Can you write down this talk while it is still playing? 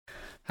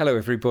Hello,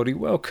 everybody.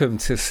 Welcome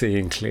to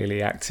Seeing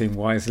Clearly, Acting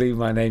Wisely.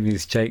 My name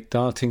is Jake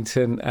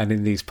Dartington, and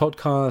in these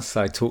podcasts,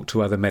 I talk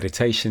to other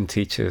meditation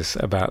teachers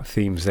about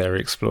themes they're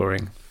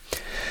exploring.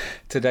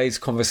 Today's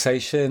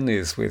conversation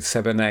is with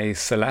Sebene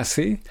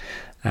Selassie,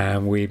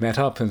 and we met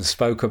up and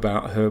spoke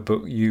about her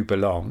book, You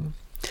Belong.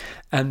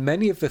 And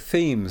many of the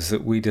themes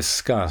that we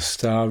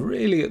discussed are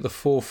really at the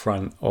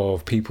forefront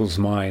of people's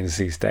minds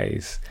these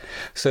days.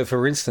 So,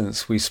 for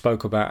instance, we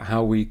spoke about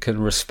how we can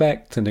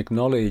respect and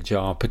acknowledge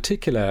our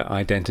particular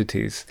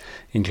identities,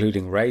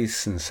 including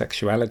race and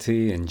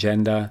sexuality and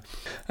gender,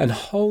 and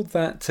hold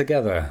that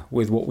together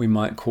with what we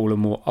might call a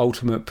more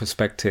ultimate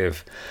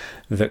perspective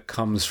that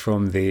comes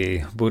from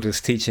the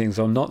Buddha's teachings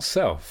on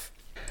not-self.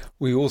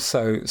 We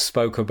also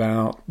spoke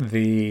about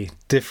the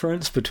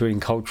difference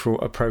between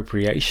cultural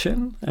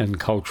appropriation and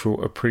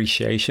cultural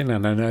appreciation,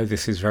 and I know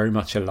this is very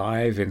much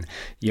alive in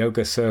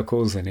yoga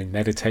circles and in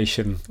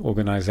meditation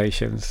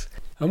organizations.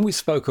 And we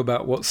spoke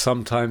about what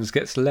sometimes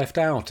gets left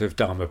out of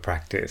Dharma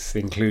practice,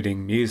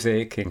 including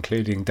music,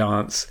 including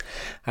dance,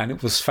 and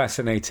it was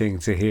fascinating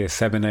to hear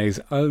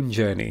Sebene's own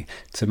journey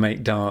to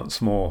make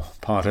dance more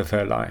part of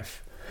her life.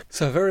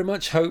 So I very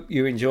much hope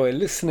you enjoy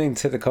listening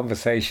to the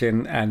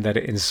conversation and that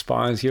it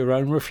inspires your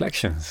own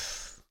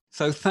reflections.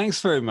 So thanks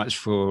very much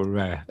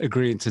for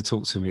agreeing to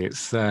talk to me.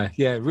 It's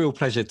real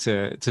pleasure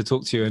to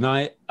talk to you. And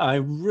I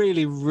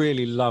really,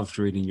 really loved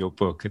reading your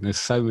book. And there's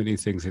so many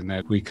things in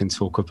there we can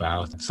talk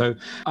about. So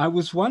I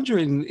was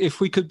wondering if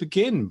we could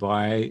begin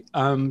by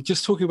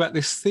just talking about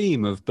this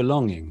theme of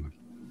belonging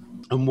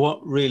and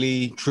what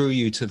really drew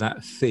you to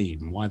that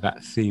theme, why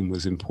that theme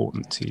was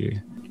important to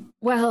you.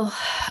 Well,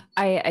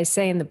 I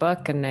say in the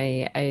book, and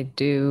I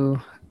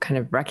do kind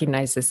of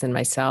recognize this in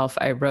myself,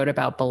 I wrote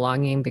about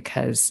belonging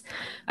because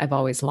I've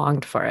always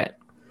longed for it.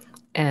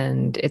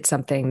 And it's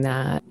something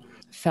that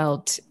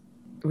felt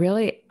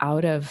really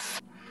out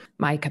of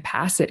my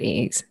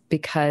capacities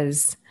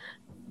because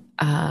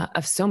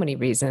of so many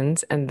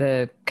reasons. And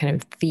the kind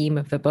of theme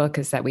of the book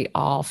is that we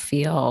all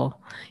feel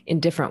in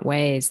different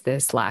ways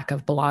this lack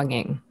of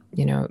belonging.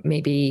 You know,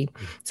 maybe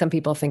some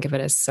people think of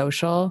it as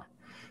social,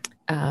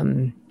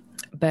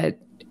 but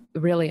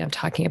really I'm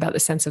talking about the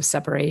sense of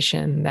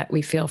separation that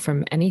we feel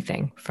from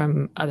anything,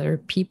 from other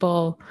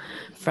people,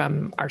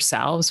 from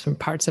ourselves, from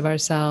parts of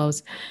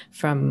ourselves,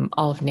 from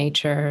all of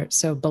nature.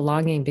 So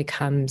belonging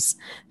becomes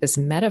this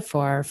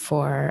metaphor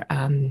for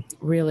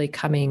really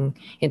coming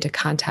into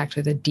contact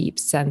with a deep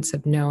sense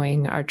of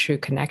knowing our true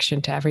connection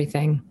to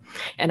everything.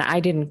 And I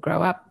didn't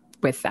grow up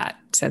with that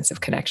sense of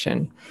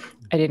connection.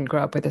 I didn't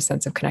grow up with a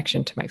sense of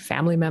connection to my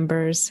family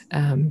members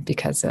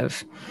because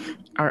of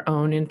our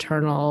own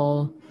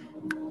internal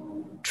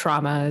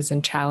traumas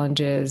and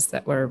challenges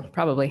that were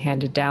probably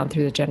handed down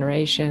through the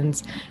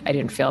generations. I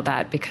didn't feel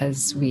that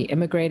because we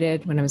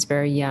immigrated when I was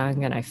very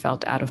young and I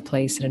felt out of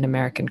place in an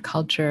American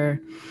culture.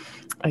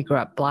 I grew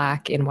up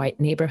Black in white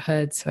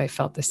neighborhoods, so I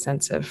felt this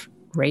sense of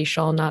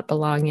racial not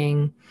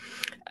belonging.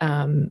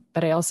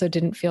 But I also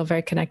didn't feel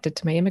very connected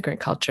to my immigrant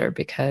culture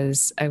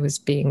because I was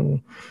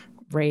being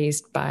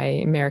raised by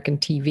American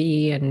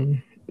TV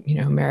and,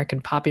 American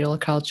popular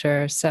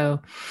culture. So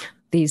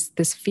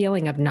this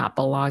feeling of not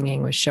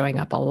belonging was showing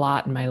up a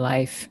lot in my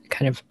life,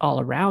 kind of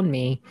all around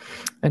me.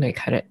 And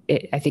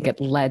I think it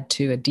led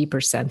to a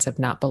deeper sense of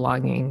not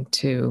belonging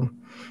to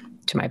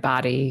my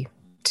body,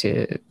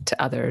 to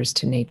others,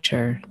 to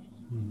nature.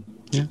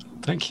 Yeah,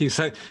 thank you.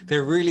 So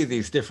there are really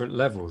these different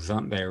levels,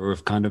 aren't there,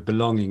 of kind of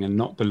belonging and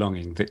not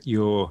belonging that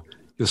you're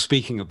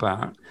speaking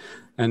about.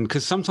 And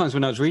because sometimes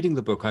when I was reading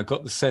the book, I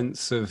got the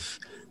sense of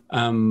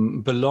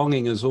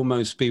belonging as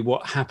almost be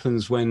what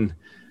happens when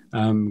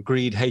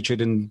greed,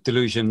 hatred, and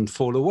delusion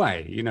fall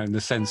away, in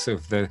the sense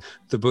of the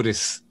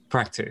Buddhist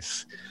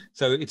practice.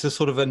 So it's a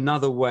sort of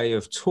another way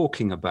of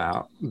talking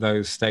about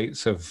those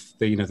states of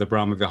the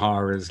Brahma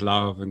Viharas,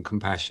 love and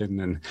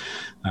compassion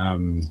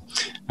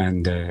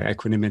and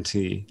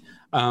equanimity.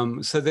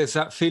 So there's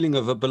that feeling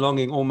of a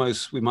belonging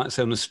almost, we might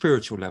say, on a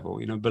spiritual level,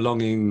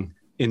 belonging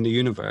in the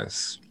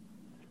universe.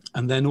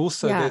 And then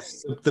also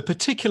there's the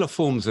particular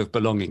forms of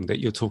belonging that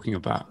you're talking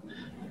about,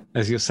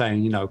 as you're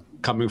saying,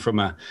 coming from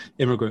an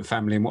immigrant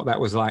family and what that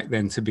was like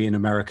then to be in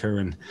America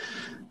and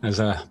as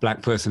a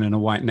Black person in a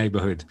white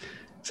neighborhood.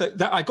 So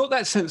I got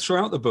that sense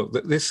throughout the book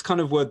that this kind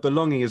of word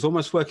belonging is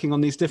almost working on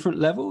these different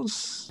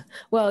levels.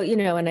 Well,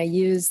 and I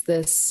use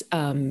this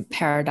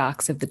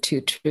paradox of the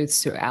two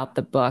truths throughout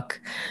the book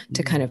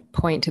to kind of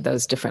point to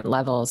those different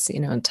levels,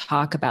 and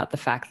talk about the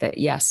fact that,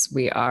 yes,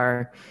 we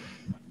are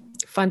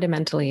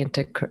fundamentally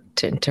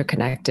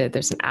interconnected.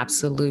 There's an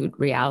absolute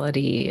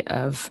reality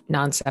of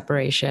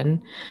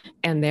non-separation.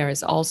 And there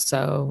is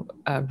also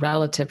a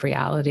relative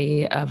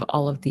reality of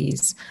all of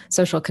these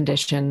social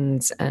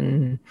conditions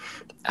and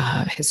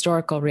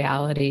historical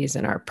realities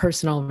and our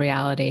personal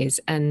realities.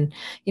 And,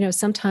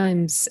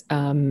 sometimes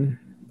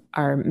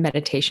our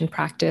meditation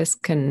practice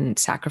can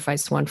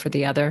sacrifice one for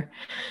the other.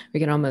 We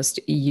can almost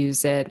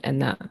use it.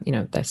 And that,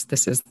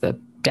 this is the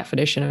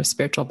definition of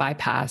spiritual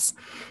bypass,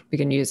 we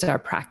can use our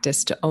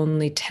practice to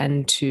only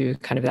tend to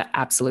kind of that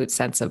absolute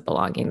sense of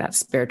belonging, that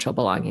spiritual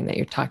belonging that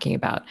you're talking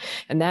about.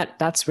 And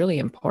that's really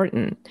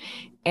important.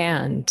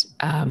 And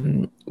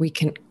we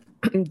can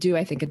do,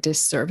 I think, a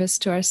disservice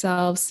to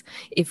ourselves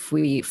if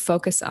we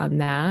focus on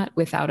that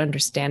without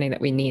understanding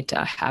that we need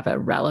to have a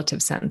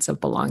relative sense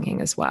of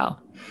belonging as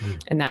well.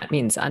 And that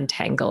means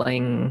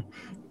untangling,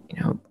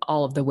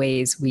 all of the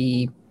ways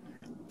we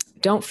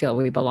don't feel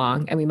we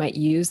belong. And we might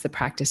use the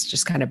practice to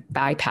just kind of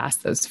bypass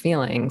those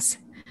feelings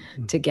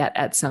to get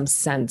at some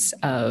sense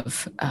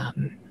of,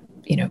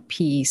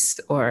 peace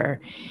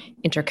or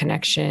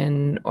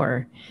interconnection,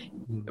 or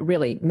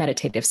really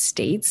meditative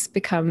states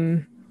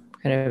become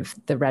kind of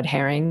the red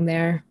herring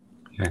there.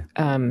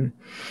 Yeah.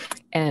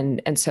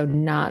 And so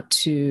not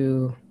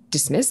to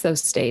dismiss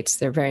those states.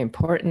 They're very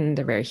important.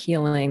 They're very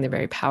healing. They're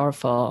very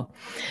powerful,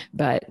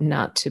 but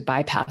not to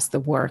bypass the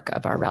work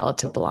of our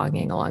relative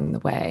belonging along the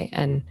way.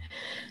 And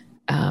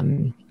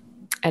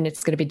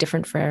it's going to be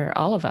different for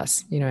all of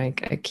us.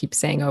 I keep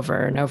saying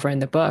over and over in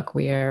the book,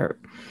 we are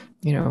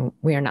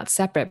not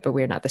separate, but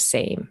we are not the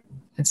same.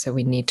 And so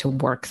we need to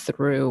work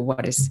through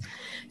what is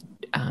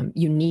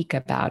unique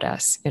about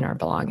us in our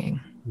belonging.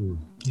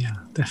 Yeah,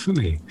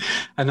 definitely.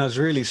 And I was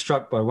really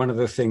struck by one of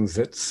the things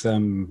that's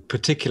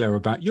particular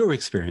about your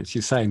experience.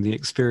 You're saying the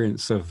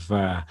experience of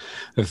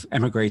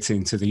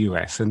emigrating to the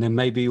US, and then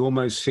maybe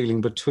almost feeling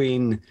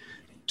between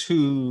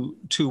two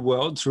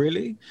worlds,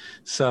 really.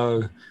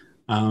 So,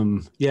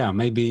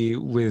 maybe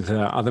with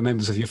other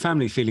members of your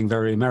family feeling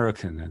very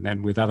American, and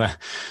then with other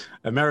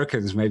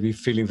Americans maybe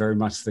feeling very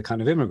much the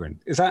kind of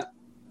immigrant. Is that,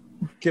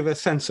 give a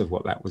sense of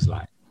what that was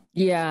like?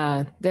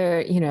 Yeah,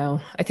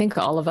 I think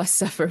all of us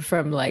suffer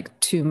from like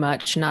too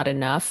much, not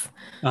enough,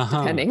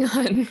 depending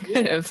on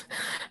kind of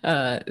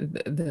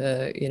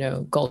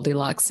the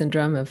Goldilocks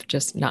syndrome of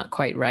just not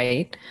quite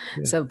right.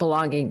 Yeah. So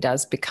belonging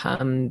does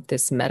become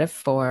this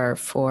metaphor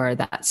for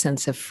that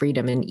sense of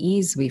freedom and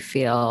ease we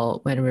feel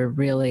when we're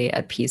really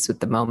at peace with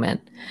the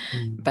moment.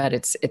 But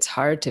it's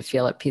hard to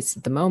feel at peace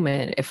with the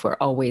moment if we're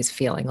always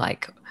feeling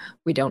like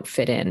we don't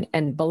fit in.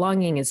 And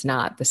belonging is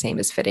not the same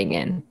as fitting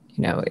in.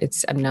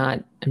 I'm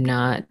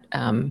not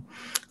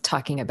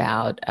talking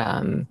about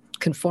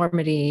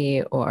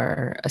conformity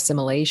or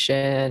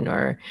assimilation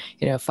or,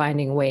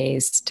 finding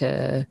ways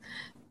to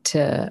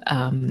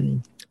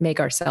make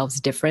ourselves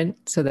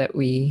different so that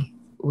we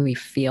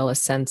feel a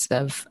sense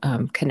of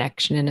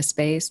connection in a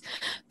space.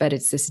 But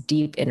it's this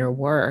deep inner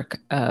work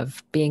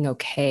of being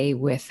okay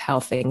with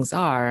how things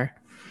are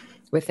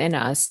within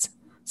us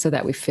so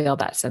that we feel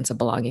that sense of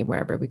belonging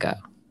wherever we go.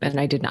 And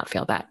I did not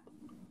feel that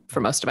for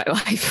most of my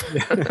life.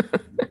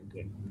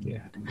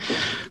 Yeah.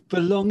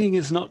 Belonging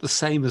is not the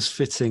same as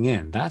fitting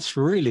in. That's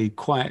really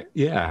quite,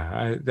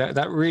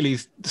 that really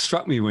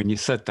struck me when you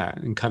said that,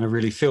 and kind of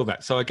really feel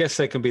that. So I guess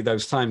there can be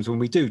those times when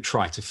we do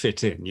try to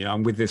fit in.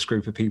 I'm with this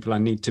group of people. I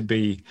need to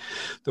be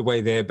the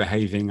way they're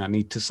behaving. I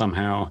need to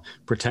somehow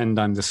pretend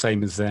I'm the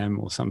same as them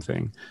or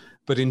something.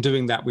 But in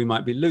doing that, we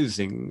might be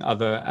losing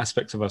other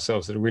aspects of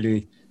ourselves that are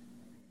really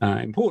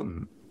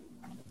important.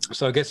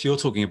 So I guess you're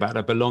talking about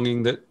a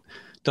belonging that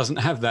doesn't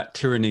have that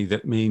tyranny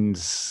that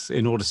means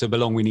in order to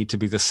belong, we need to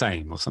be the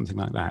same or something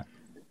like that.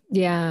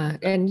 Yeah.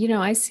 And,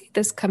 I see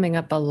this coming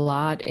up a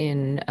lot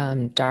in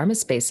Dharma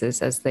spaces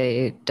as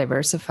they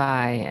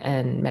diversify,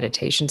 and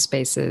meditation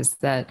spaces,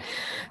 that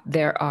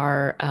there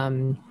are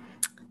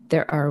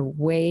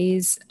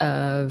ways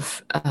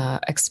of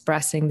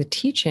expressing the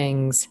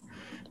teachings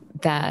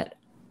that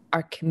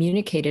are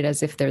communicated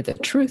as if they're the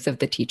truth of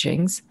the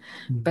teachings,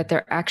 but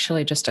they're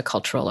actually just a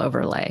cultural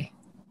overlay.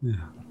 Yeah.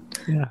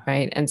 Yeah.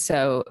 Right. And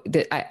so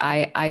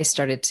I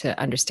started to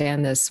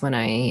understand this when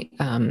I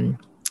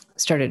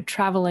started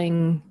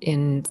traveling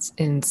in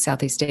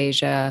Southeast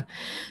Asia,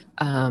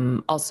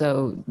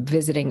 also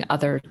visiting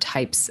other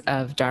types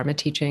of Dharma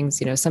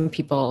teachings. Some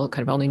people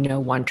kind of only know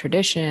one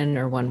tradition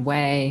or one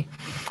way,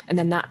 and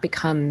then that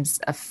becomes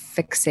a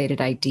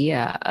fixated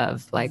idea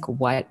of like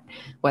what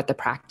the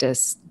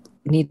practice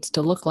needs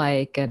to look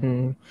like,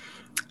 and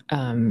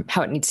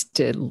how it needs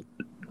to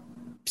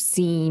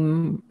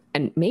seem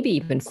and maybe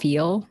even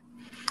feel.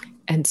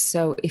 And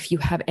so if you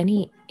have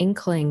any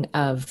inkling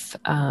of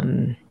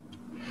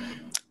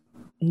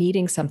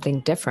needing something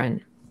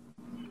different,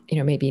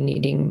 maybe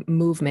needing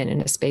movement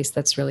in a space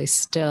that's really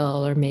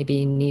still, or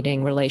maybe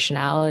needing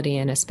relationality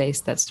in a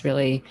space that's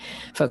really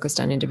focused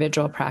on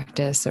individual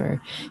practice,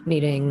 or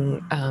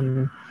needing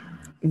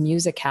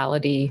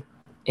musicality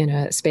in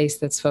a space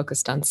that's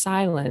focused on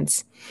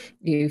silence,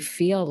 you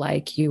feel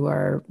like you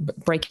are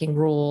breaking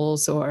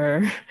rules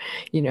or,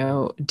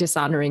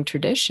 dishonoring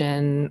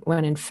tradition,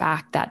 when in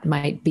fact that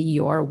might be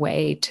your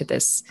way to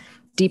this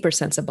deeper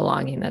sense of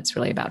belonging that's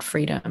really about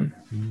freedom.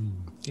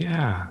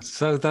 Yeah.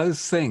 So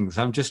those things,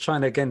 I'm just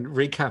trying to, again,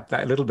 recap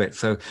that a little bit.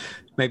 So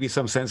maybe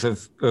some sense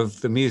of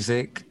the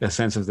music, a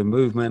sense of the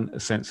movement, a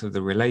sense of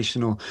the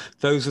relational.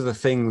 Those are the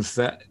things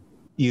that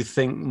you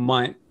think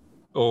might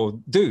or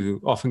do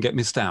often get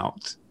missed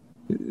out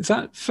Is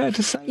that fair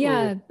to say?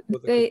 Yeah,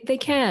 they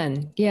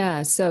can.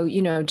 Yeah. So,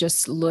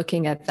 just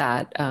looking at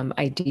that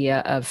idea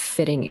of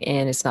fitting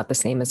in is not the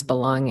same as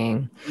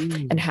belonging,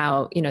 and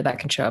how, that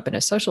can show up in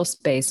a social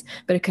space,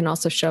 but it can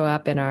also show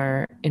up in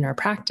our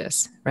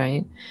practice,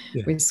 right?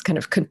 Yeah. We just kind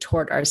of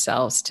contort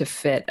ourselves to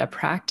fit a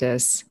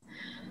practice,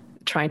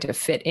 trying to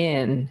fit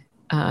in,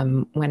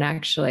 when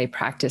actually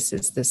practice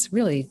is this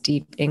really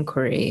deep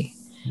inquiry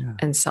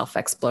and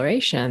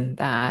self-exploration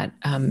that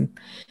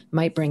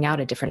might bring out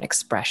a different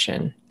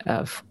expression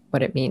of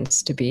what it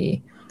means to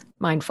be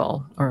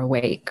mindful or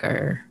awake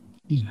or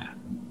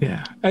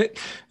yeah.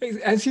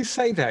 As you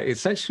say that,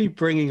 it's actually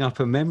bringing up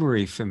a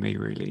memory for me,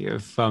 really,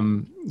 of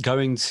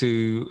going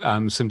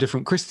to some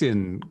different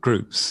Christian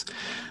groups.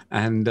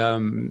 And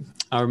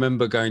I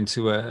remember going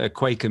to a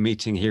Quaker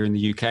meeting here in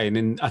the UK,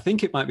 and I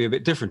think it might be a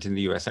bit different in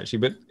the US, actually,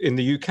 but in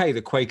the UK,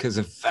 the Quakers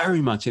are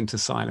very much into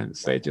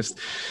silence. They just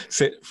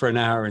sit for an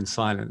hour in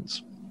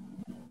silence.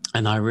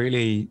 And I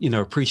really,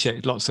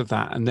 appreciated lots of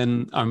that. And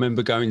then I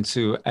remember going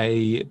to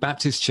a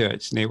Baptist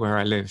church near where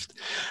I lived.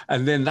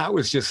 And then that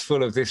was just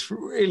full of this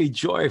really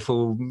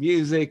joyful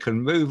music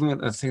and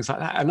movement and things like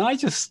that. And I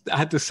just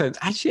had the sense,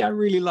 actually, I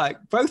really like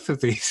both of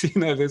these.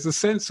 There's a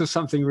sense of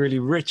something really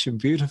rich and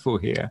beautiful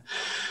here.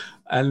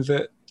 And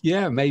that,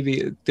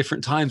 maybe at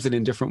different times and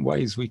in different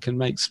ways, we can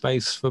make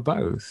space for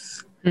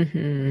both.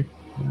 Mm-hmm.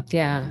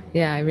 Yeah,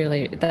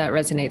 that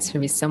resonates for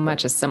me so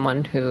much as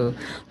someone who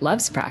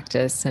loves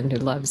practice and who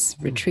loves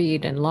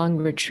retreat and long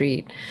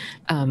retreat.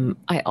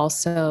 I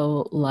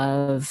also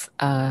love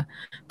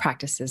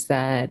practices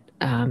that,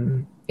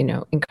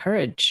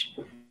 encourage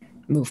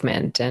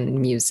movement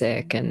and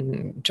music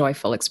and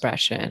joyful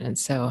expression. And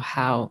so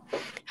how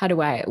do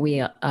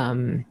we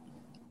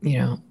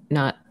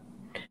not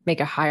make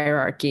a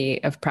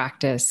hierarchy of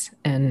practice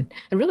and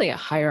really a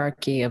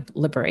hierarchy of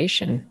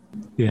liberation?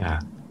 Yeah.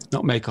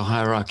 Not make a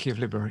hierarchy of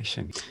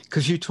liberation,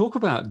 because you talk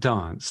about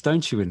dance,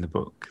 don't you, in the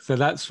book? So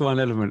that's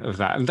one element of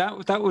that. And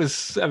that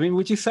was,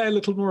 would you say a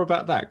little more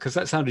about that? Because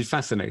that sounded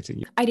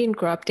fascinating. I didn't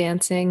grow up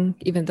dancing,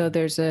 even though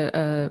there's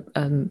a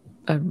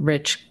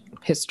rich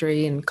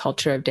history and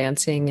culture of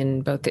dancing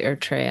in both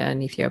Eritrea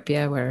and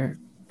Ethiopia, where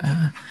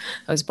I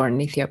was born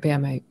in Ethiopia.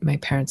 My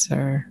parents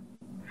are,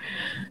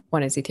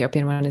 one is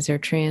Ethiopian, one is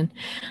Eritrean.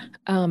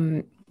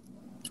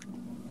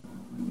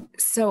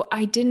 So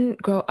I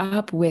didn't grow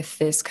up with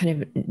this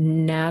kind of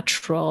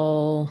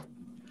natural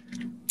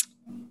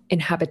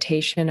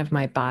inhabitation of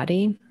my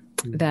body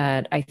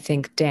that I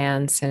think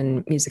dance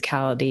and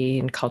musicality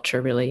and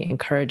culture really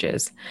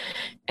encourages.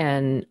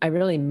 And I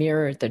really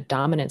mirrored the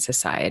dominant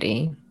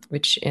society,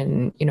 which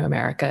in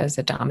America is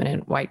a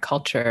dominant white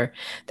culture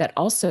that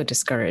also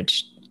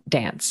discouraged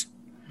dance.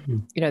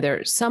 There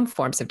are some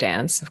forms of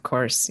dance, of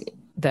course,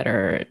 that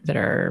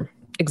are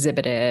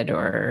exhibited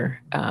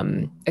or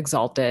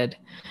exalted,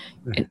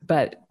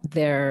 but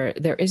there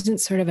isn't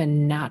sort of a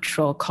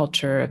natural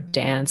culture of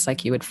dance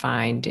like you would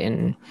find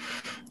in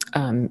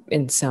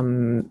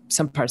some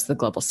parts of the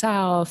global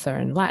South or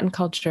in Latin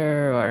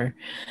culture, or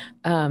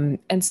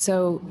and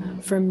so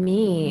for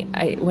me,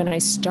 when I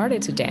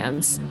started to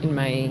dance in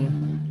my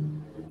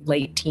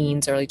late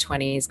teens, early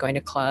 20s, going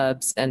to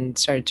clubs and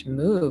started to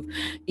move,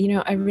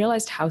 I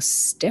realized how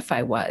stiff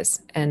I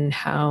was and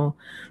how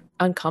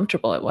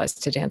uncomfortable it was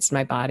to dance in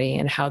my body,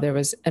 and how there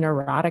was an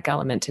erotic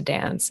element to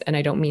dance. And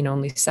I don't mean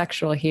only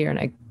sexual here, and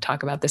I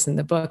talk about this in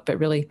the book, but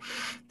really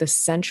the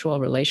sensual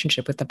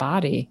relationship with the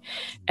body.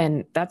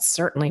 And that's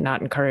certainly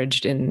not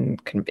encouraged in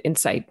kind of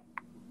insight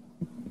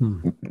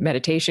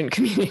meditation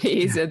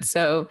communities. And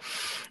so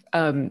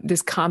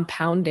this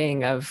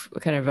compounding of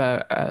kind of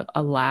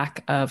a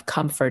lack of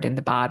comfort in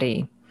the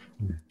body,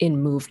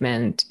 in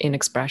movement, in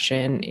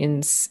expression,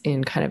 in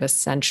kind of a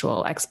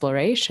sensual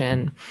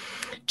exploration,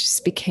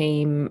 just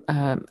became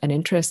an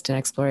interest and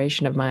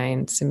exploration of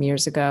mine some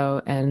years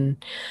ago.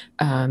 And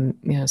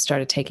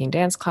started taking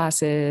dance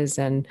classes,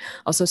 and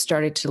also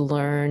started to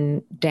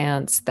learn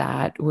dance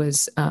that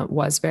is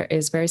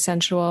very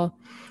sensual,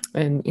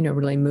 and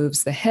really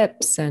moves the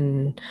hips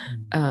and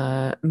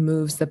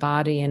moves the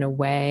body in a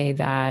way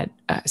that,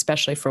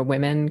 especially for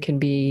women, can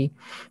be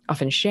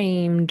often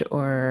shamed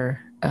or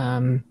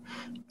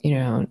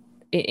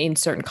in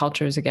certain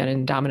cultures, again,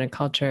 in dominant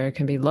culture,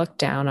 can be looked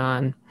down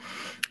on.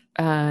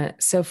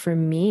 So for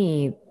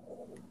me,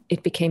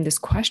 it became this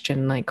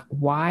question, like,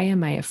 why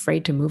am I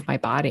afraid to move my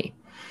body?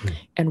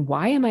 And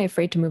why am I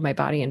afraid to move my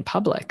body in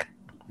public?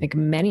 Like,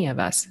 many of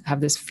us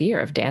have this fear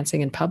of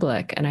dancing in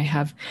public. And I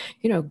have,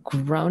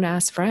 grown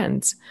ass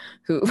friends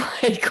who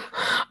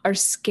are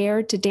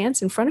scared to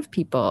dance in front of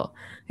people.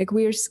 Like,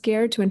 we are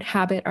scared to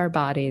inhabit our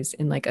bodies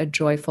in like a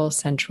joyful,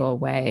 sensual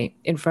way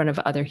in front of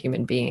other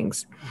human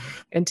beings.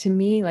 And to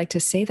me, like, to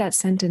say that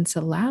sentence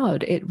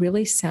aloud, it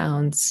really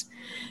sounds,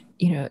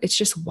 it's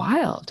just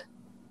wild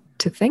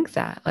to think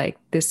that, like,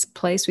 this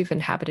place we've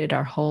inhabited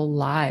our whole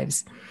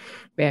lives,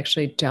 we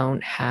actually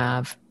don't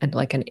have an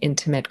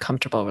intimate,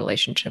 comfortable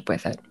relationship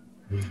with it.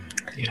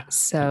 Yeah.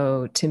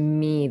 So to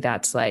me,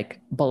 that's like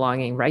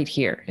belonging right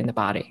here in the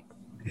body.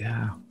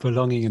 Yeah,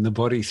 belonging in the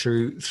body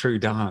through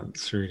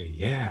dance, really.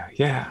 Yeah,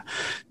 yeah,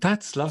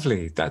 that's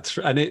lovely.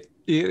 And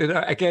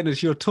again,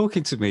 as you're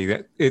talking to me,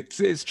 that it's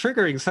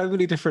triggering so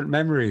many different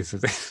memories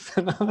of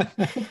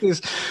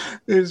this.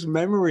 There's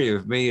memory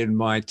of me in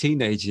my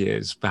teenage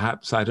years,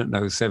 perhaps, I don't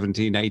know,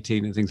 17,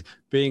 18 and things,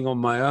 being on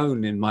my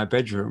own in my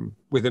bedroom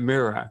with a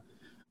mirror,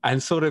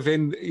 and sort of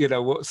in,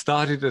 what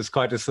started as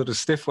quite a sort of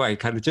stiff way,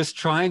 kind of just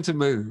trying to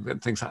move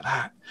and things like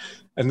that.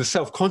 And the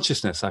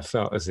self-consciousness I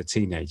felt as a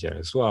teenager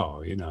as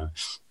well,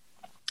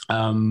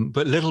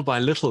 but little by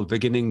little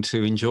beginning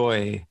to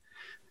enjoy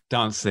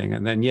dancing.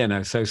 And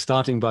then, so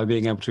starting by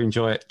being able to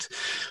enjoy it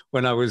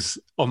when I was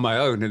on my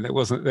own, and there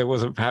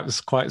wasn't perhaps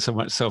quite so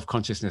much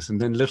self-consciousness, and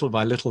then little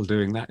by little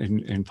doing that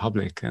in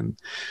public. And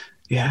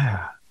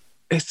yeah,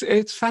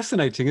 it's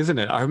fascinating, isn't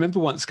it? I remember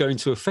once going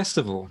to a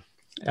festival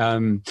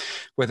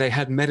where they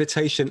had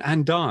meditation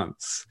and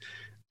dance.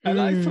 And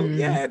I thought,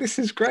 yeah, this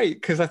is great,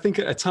 because I think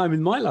at a time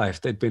in my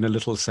life, they'd been a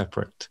little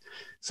separate.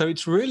 So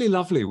it's really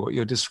lovely what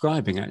you're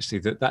describing, actually,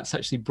 that's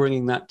actually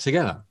bringing that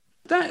together.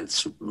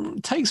 That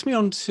takes me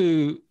on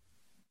to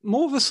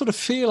more of a sort of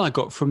feel I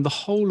got from the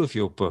whole of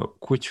your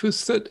book, which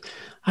was that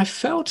I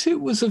felt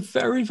it was a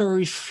very,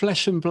 very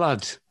flesh and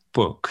blood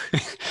book,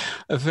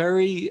 a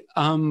very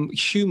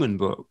human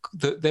book,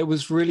 that there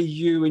was really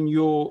you and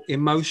your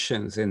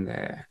emotions in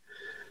there.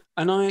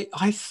 And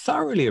I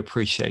thoroughly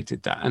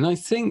appreciated that. And I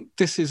think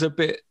this is a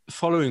bit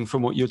following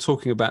from what you're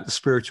talking about, the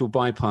spiritual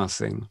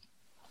bypassing.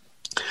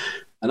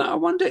 And I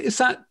wonder, is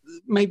that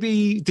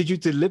maybe, did you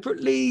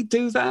deliberately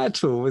do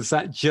that? Or was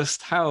that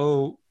just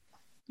how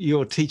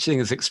your teaching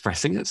is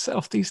expressing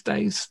itself these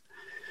days?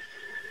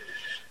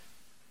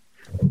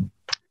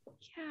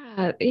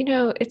 Yeah,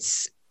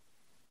 it's,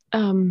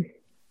 I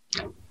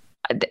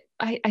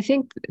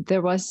think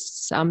there was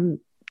some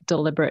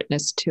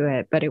deliberateness to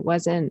it, but it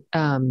wasn't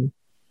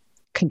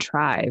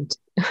contrived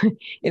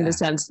in the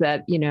sense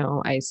that,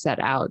 I set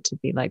out to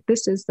be like,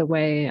 this is the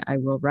way I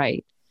will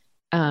write.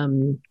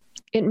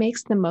 It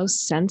makes the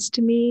most sense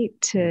to me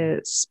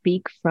to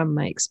speak from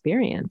my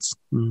experience.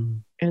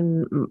 And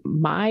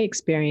my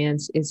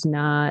experience is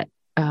not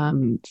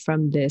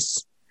from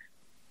this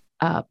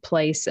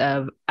place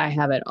of, I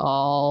have it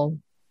all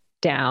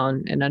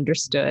down and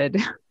understood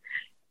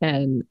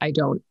and I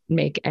don't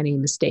make any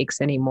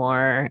mistakes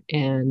anymore,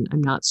 and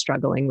I'm not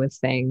struggling with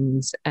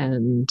things.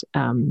 And,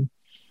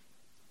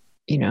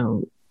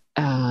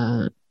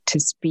 to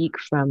speak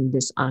from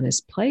this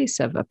honest place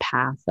of a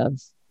path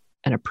of,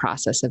 and a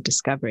process of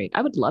discovery.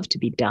 I would love to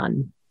be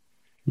done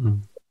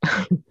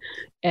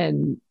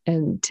and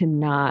to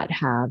not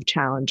have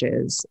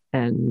challenges,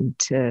 and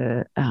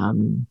to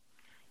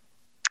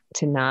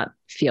not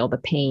feel the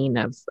pain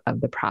of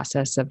the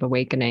process of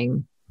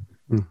awakening.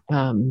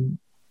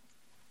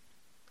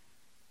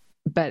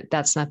 But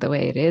that's not the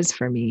way it is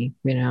for me.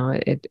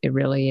 It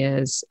really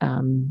is.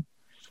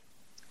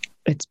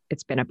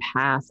 It's been a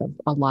path of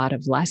a lot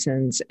of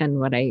lessons. And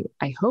what I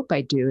hope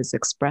I do is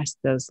express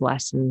those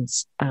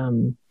lessons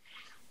in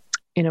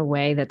a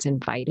way that's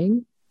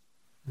inviting,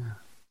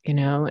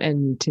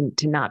 and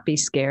to not be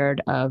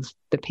scared of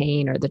the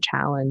pain or the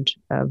challenge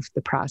of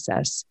the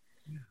process,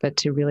 but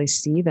to really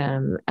see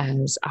them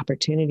as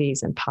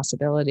opportunities and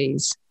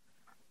possibilities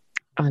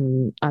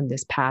on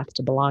this path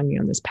to belonging,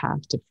 on this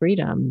path to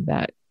freedom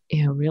that,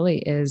 really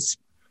is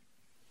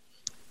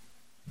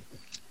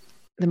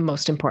the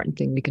most important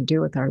thing we can do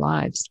with our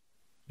lives.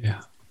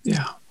 Yeah.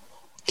 Yeah.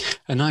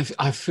 And I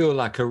feel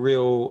like a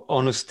real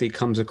honesty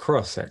comes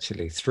across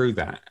actually through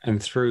that,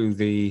 and through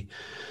the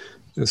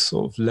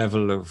sort of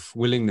level of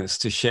willingness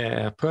to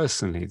share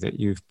personally that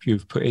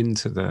you've put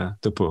into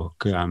the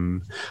book.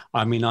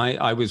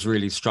 I was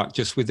really struck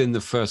just within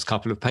the first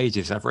couple of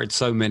pages. I've read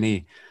so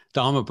many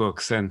Dharma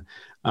books, and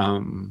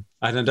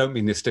I don't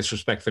mean this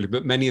disrespectfully,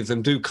 but many of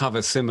them do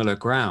cover similar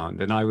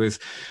ground. And I was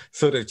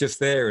sort of just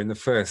there in the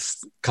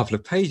first couple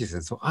of pages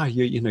and thought,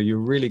 you're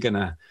really going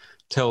to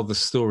tell the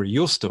story,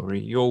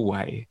 your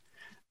way.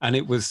 And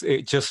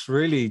it just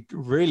really,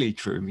 really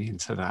drew me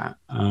into that.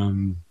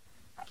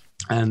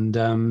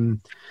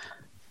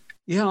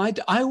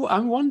 I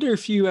wonder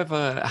if you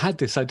ever had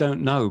this. I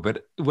don't know,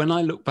 but when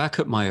I look back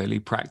at my early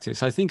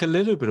practice, I think a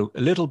little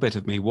bit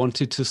of me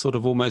wanted to sort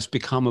of almost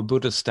become a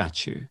Buddha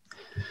statue.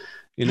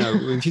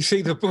 If you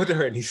see the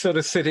Buddha and he's sort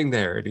of sitting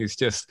there and he's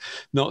just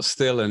not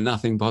still and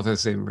nothing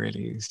bothers him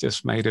really. He's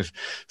just made of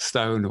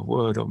stone or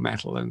wood or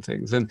metal and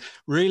things. And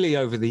really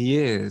over the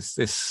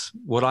years,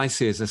 what I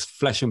see as this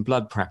flesh and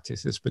blood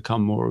practice has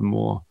become more and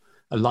more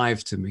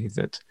alive to me.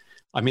 That,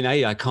 A,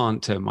 we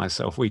can't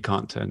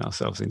turn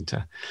ourselves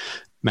into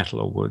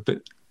metal or wood,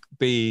 but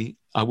B,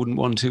 I wouldn't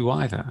want to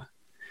either.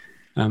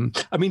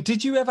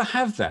 Did you ever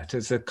have that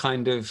as a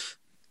kind of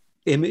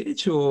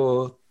image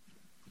or?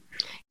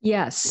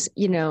 Yes.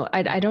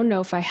 I don't know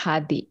if I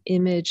had the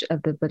image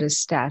of the Buddha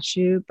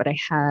statue, but I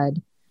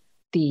had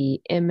the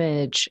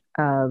image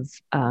of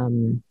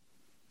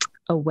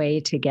a way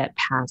to get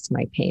past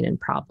my pain and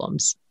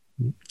problems,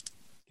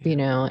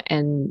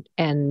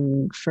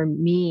 and for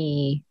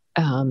me,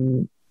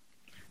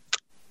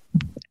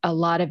 a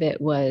lot of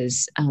it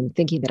was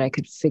thinking that I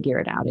could figure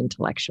it out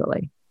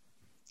intellectually.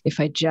 If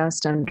I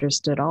just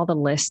understood all the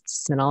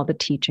lists and all the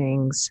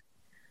teachings,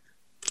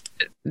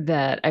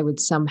 that I would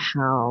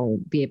somehow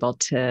be able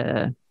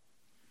to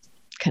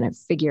kind of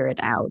figure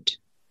out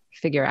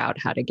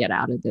how to get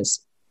out of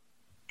this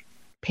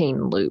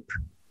pain loop.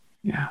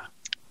 Yeah.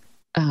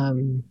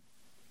 And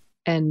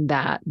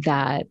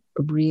that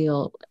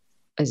real,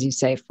 as you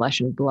say,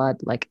 flesh and blood,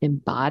 like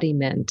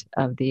embodiment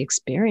of the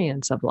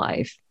experience of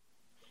life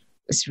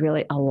is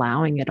really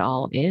allowing it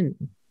all in.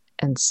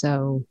 And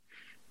so,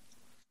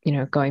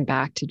 going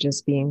back to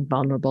just being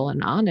vulnerable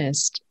and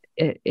honest,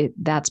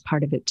 that's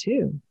part of it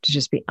too, to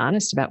just be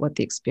honest about what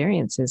the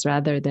experience is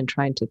rather than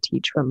trying to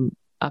teach from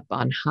up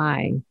on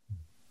high.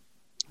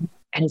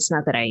 And it's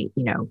not that I,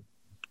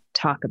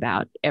 talk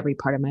about every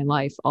part of my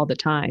life all the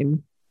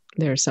time.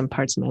 There are some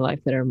parts of my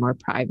life that are more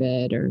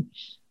private,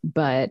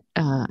 but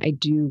I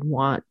do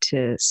want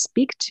to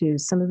speak to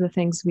some of the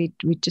things we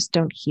just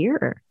don't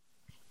hear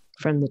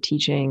from the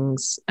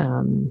teachings,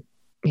 or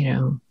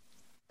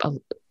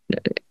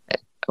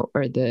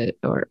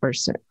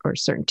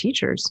certain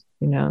teachers,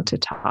 to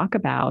talk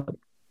about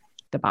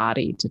the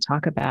body, to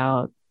talk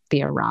about the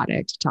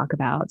erotic, to talk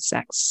about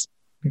sex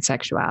and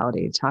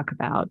sexuality, to talk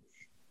about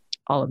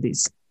all of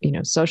these,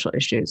 social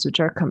issues, which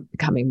are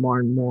becoming more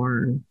and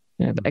more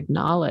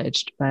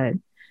acknowledged, but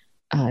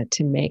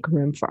to make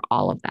room for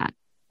all of that.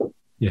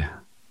 Yeah.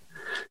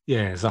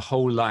 Yeah. It's a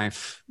whole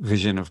life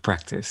vision of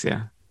practice.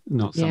 Yeah.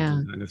 Not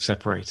something kind of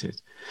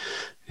separated.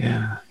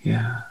 Yeah.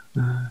 Yeah.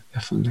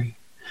 Definitely.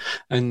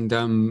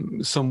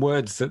 And some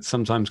words that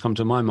sometimes come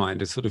to my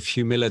mind is sort of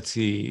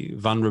humility,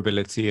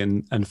 vulnerability,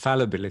 and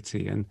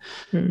fallibility. And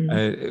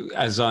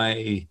as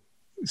I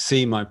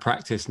see my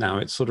practice now,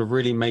 it's sort of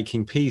really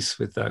making peace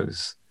with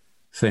those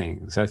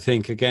things. I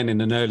think, again,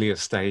 in an earlier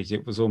stage,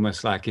 it was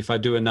almost like, if I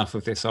do enough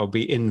of this, I'll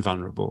be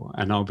invulnerable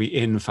and I'll be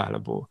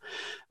infallible.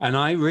 And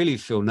I really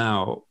feel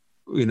now,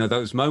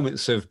 those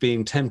moments of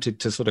being tempted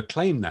to sort of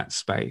claim that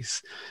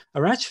space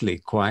are actually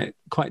quite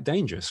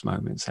dangerous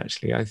moments,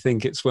 actually. I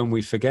think it's when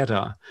we forget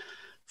our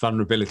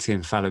vulnerability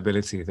and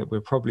fallibility that we're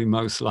probably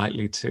most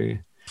likely to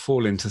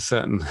fall into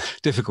certain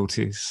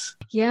difficulties.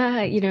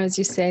 Yeah. As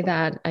you say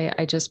that,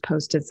 I just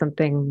posted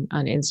something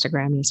on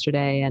Instagram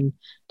yesterday and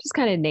just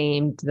kind of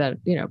named the,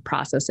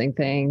 processing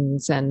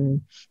things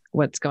and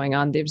what's going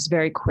on. It was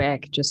very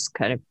quick, just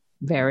kind of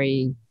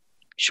very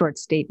short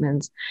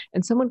statements.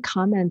 And someone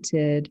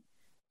commented,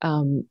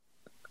 I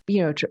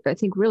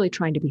think really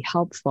trying to be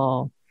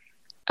helpful,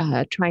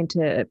 trying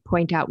to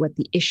point out what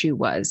the issue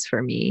was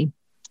for me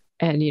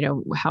and,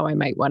 how I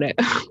might want to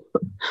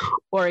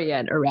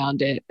orient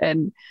around it.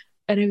 And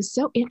it was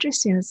so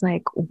interesting. I was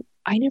like,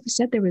 I never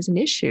said there was an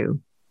issue.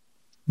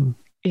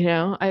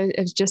 I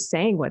was just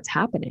saying what's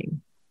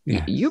happening.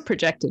 Yes. You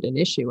projected an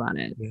issue on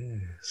it.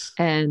 Yes.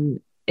 And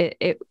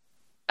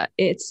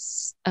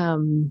it's,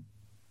 and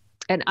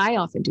I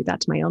often do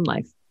that to my own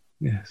life.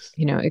 Yes.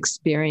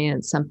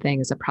 Experience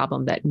something as a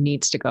problem that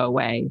needs to go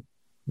away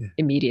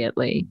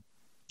immediately,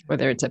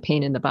 whether it's a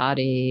pain in the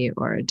body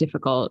or a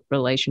difficult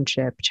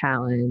relationship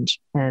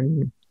challenge.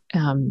 And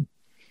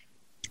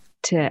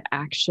to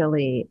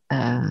actually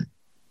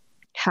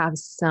have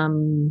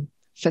some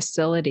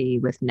facility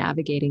with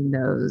navigating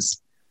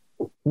those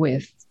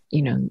with,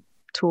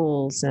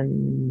 tools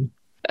and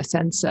a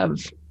sense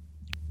of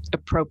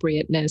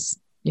appropriateness,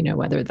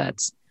 whether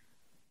that's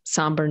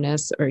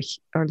somberness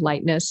or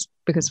lightness,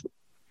 because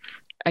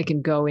I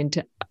can go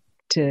into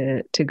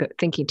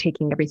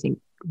taking everything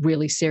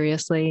really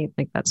seriously.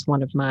 Like that's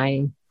one of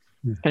my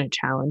kind of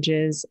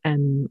challenges,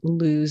 and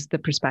lose the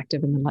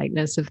perspective and the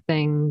lightness of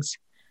things.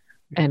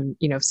 And,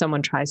 if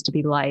someone tries to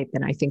be light,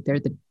 then I think they're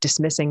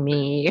dismissing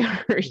me,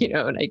 or,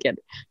 and I get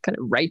kind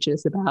of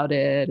righteous about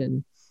it.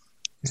 And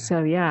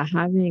so,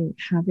 having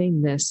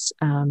this,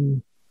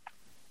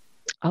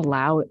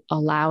 allow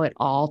it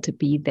all to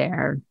be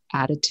there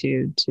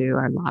attitude to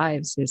our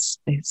lives is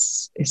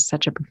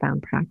such a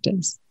profound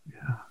practice.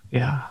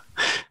 Yeah.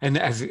 And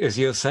as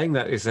you're saying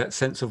that, is that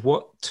sense of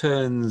what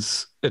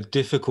turns a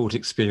difficult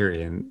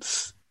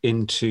experience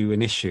into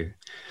an issue?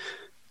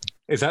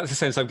 Is that the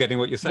sense I'm getting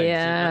what you're saying?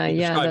 Yeah, so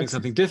you're describing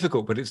something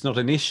difficult, but it's not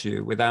an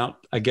issue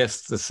without, I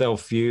guess, the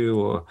self-view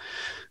or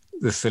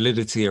the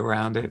solidity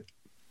around it.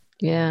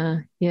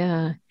 Yeah.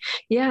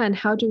 And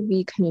how do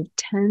we kind of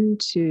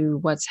tend to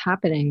what's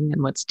happening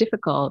and what's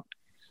difficult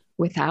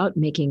without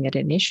making it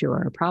an issue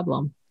or a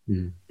problem?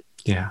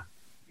 Yeah.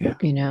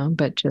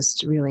 But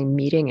just really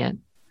meeting it.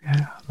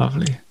 Yeah,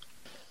 lovely.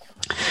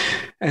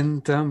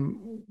 And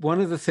one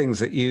of the things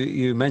that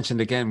you mentioned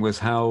again was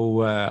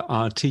how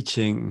our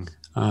teaching,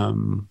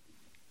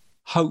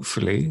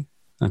 hopefully,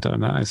 I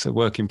don't know, it's a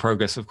work in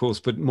progress, of course,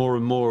 but more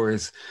and more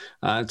is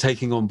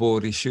taking on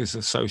board issues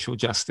of social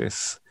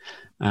justice.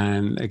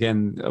 And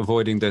again,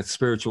 avoiding the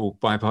spiritual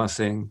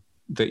bypassing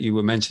that you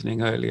were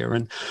mentioning earlier.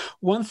 And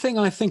one thing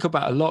I think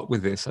about a lot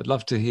with this, I'd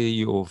love to hear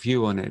your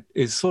view on it,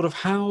 is sort of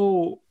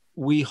how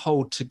we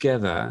hold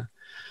together,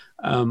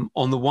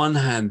 on the one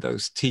hand,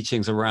 those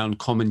teachings around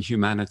common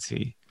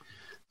humanity,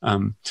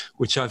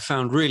 which I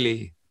found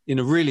really,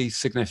 really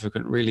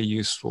significant, really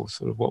useful,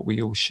 sort of what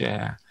we all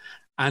share.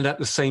 And at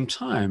the same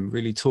time,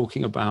 really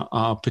talking about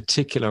our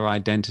particular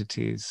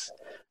identities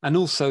and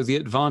also the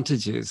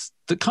advantages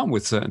that come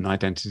with certain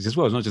identities as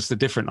well. It's not just the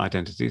different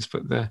identities,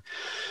 but that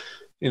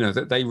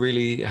they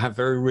really have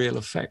very real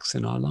effects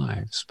in our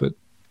lives. But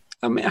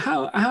I mean,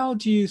 how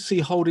do you see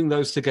holding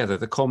those together,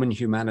 the common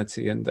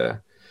humanity and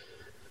the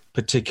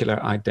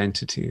particular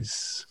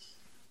identities?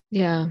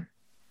 Yeah.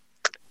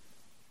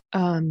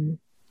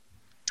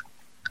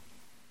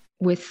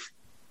 With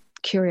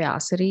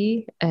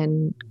curiosity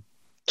and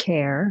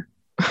care,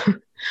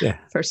 yeah.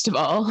 First of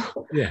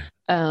all, yeah.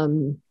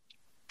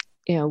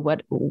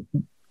 What,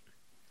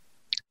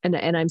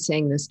 and I'm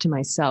saying this to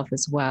myself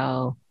as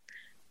well,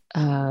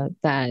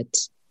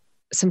 that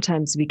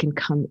sometimes we can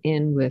come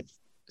in with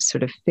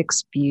sort of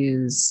fixed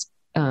views,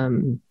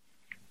 or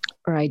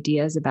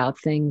ideas about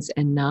things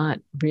and not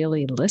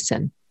really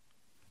listen,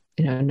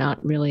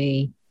 not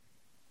really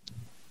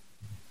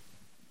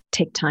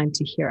take time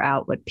to hear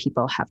out what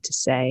people have to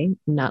say,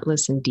 not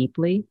listen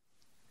deeply.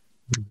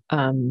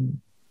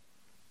 And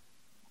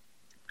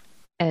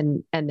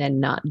then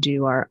not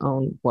do our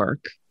own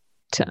work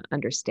to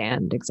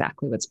understand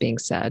exactly what's being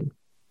said.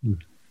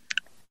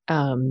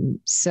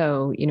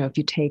 So, if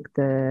you take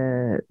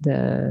the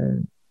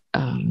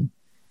kind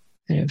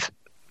of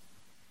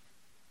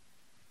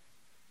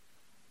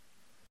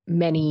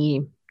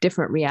many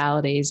different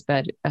realities,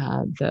 but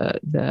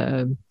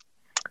the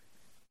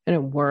kind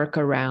of work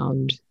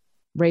around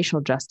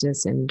racial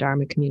justice in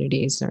Dharma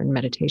communities or in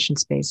meditation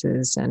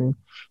spaces and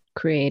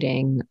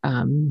creating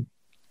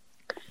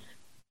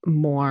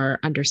more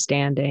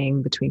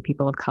understanding between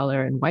people of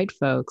color and white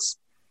folks,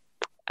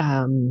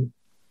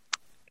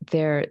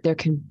 there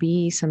can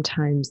be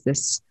sometimes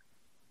this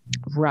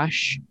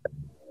rush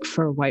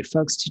for white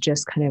folks to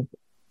just kind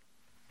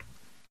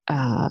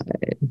of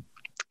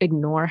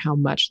ignore how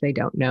much they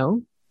don't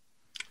know.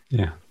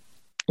 Yeah.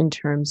 In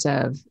terms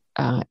of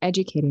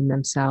educating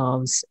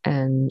themselves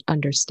and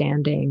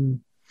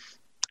understanding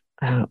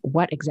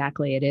what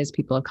exactly it is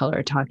people of color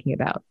are talking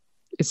about.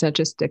 It's not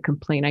just a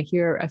complaint.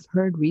 I've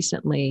heard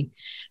recently,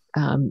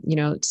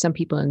 some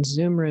people in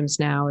Zoom rooms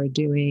now are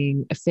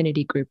doing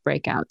affinity group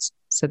breakouts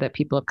so that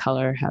people of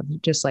color have,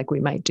 just like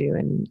we might do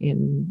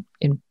in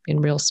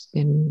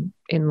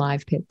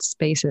live pit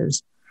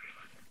spaces.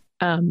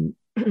 And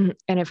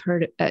I've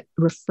heard it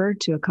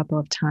referred to a couple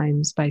of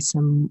times by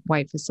some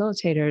white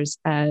facilitators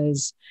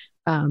as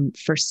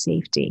for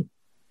safety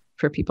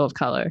for people of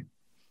color,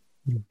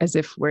 as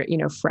if we're,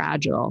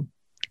 fragile.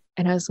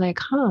 And I was like,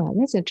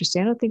 that's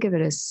interesting. I don't think of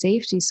it as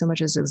safety so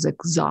much as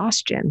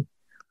exhaustion.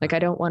 Like, I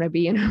don't want to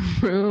be in a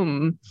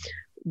room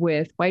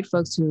with white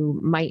folks who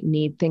might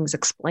need things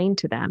explained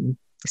to them,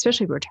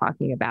 especially if we're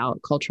talking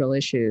about cultural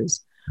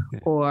issues,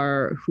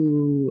 or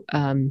who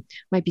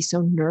might be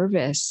so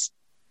nervous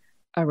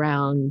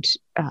around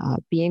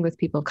being with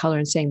people of color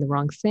and saying the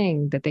wrong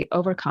thing that they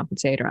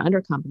overcompensate or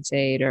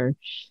undercompensate, or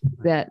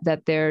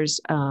that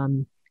there's a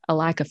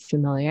lack of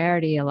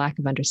familiarity, a lack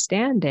of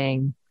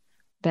understanding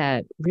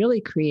that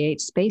really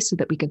creates space so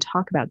that we can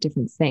talk about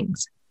different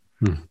things.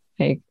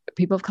 Like,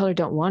 people of color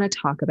don't want to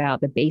talk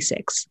about the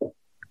basics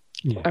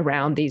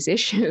around these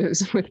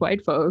issues with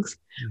white folks.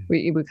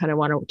 We kind of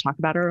want to talk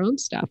about our own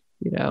stuff,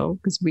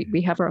 because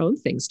we have our own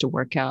things to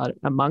work out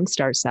amongst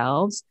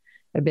ourselves.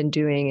 I've been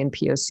doing in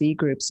POC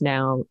groups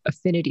now,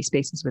 affinity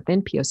spaces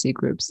within POC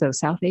groups. So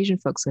South Asian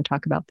folks can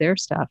talk about their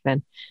stuff,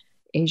 and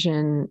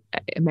Asian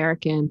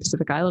American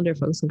Pacific Islander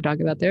folks can talk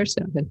about their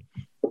stuff, and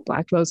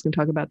Black folks can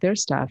talk about their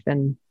stuff.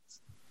 And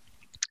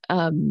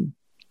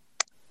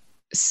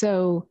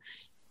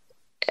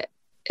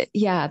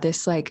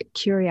this like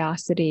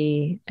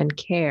curiosity and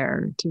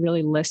care to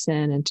really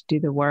listen and to do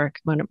the work.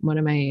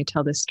 I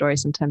tell this story,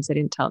 sometimes I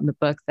didn't tell it in the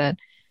book, that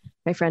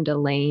my friend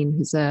Elaine,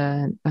 who's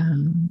a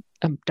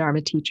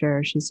Dharma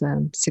teacher, she's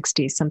a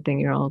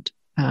 60-something-year-old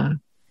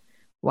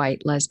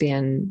white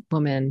lesbian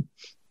woman.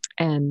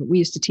 And we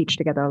used to teach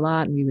together a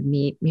lot, and we would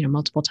meet,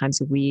 multiple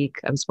times a week.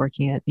 I was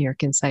working at New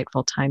York Insight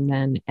full time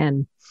then.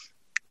 And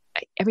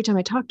every time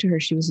I talked to her,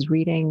 she was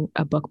reading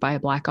a book by a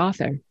Black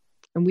author.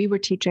 And we were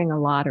teaching a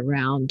lot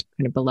around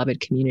kind of beloved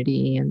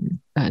community and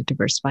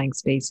diversifying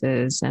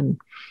spaces. And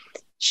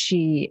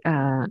she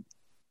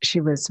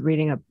was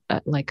reading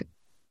like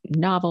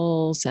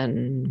novels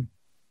and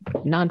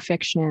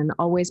nonfiction,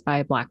 always by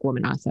a Black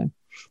woman author.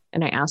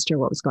 And I asked her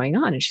what was going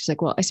on. And she's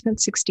like, well, I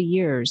spent 60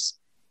 years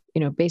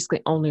basically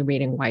only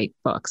reading white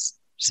books.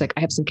 She's like, I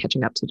have some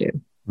catching up to do.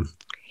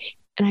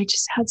 And I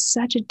just had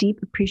such a deep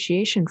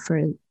appreciation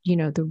for,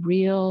 the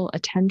real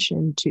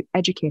attention to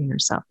educating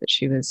herself that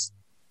she was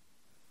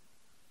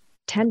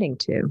tending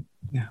to.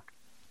 Yeah.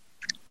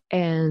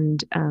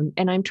 And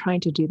I'm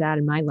trying to do that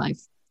in my life,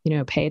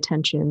 pay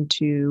attention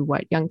to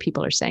what young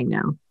people are saying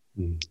now,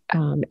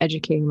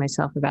 educating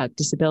myself about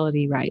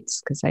disability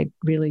rights, because I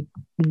really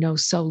know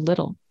so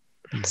little,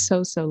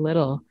 so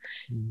little.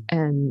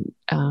 And,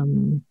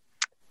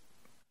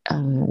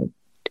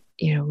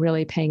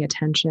 really paying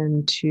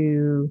attention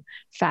to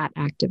fat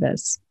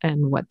activists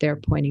and what they're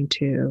pointing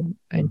to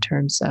in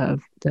terms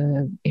of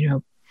the,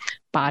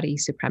 body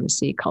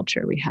supremacy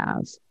culture we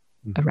have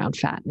around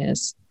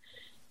fatness.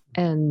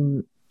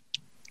 And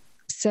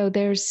so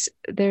there's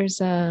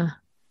a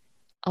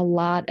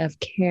lot of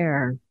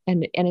care,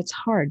 and it's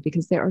hard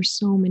because there are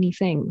so many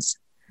things.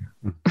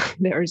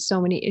 There are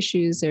so many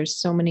issues. There's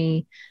so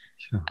many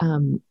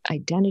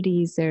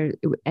identities there,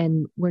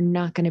 and we're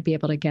not going to be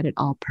able to get it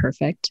all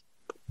perfect.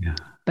 Yeah.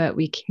 But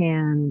we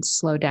can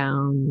slow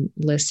down,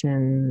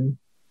 listen,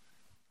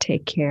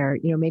 take care.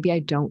 Maybe I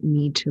don't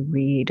need to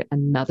read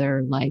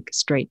another like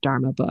straight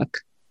Dharma book.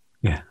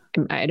 Yeah.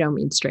 I don't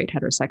mean straight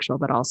heterosexual,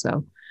 but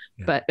also,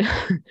 but,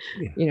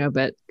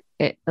 but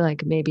it,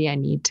 like, maybe I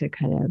need to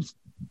kind of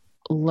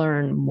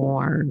learn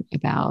more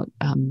about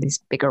these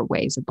bigger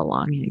ways of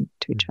belonging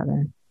to each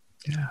other.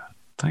 Yeah.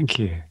 Thank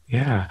you.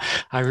 Yeah.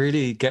 I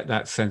really get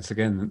that sense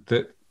again,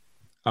 that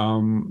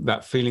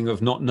that feeling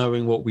of not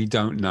knowing what we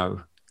don't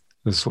know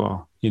as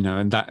well,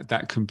 and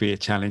that can be a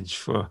challenge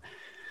for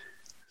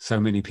so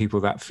many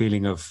people, that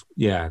feeling of,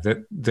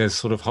 that there's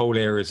sort of whole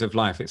areas of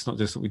life. It's not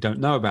just that we don't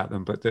know about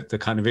them, but that the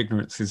kind of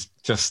ignorance is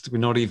just, we're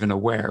not even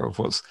aware of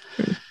what's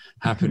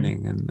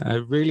happening. And I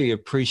really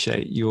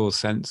appreciate your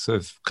sense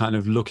of kind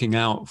of looking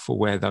out for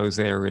where those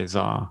areas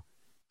are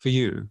for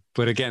you.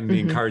 But again,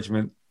 the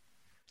encouragement,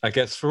 I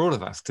guess, for all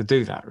of us to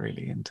do that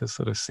really, and to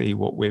sort of see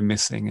what we're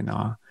missing in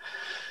our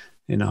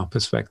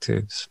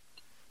perspectives.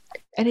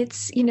 And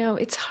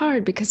it's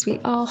hard because we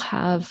all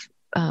have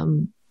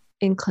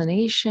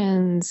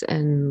inclinations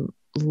and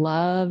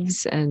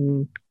loves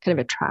and kind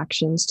of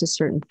attractions to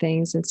certain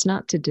things. It's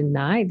not to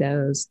deny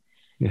those,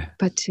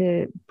 but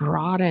to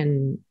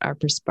broaden our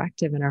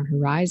perspective and our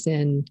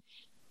horizon,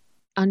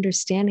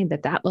 understanding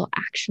that will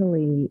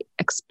actually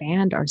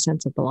expand our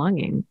sense of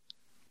belonging.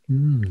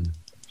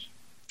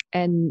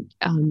 And,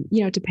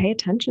 to pay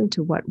attention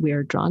to what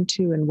we're drawn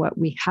to and what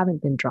we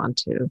haven't been drawn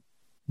to.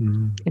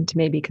 And to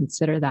maybe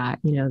consider that,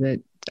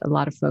 that a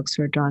lot of folks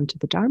who are drawn to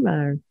the Dharma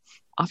are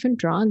often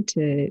drawn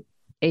to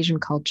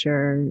Asian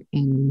culture.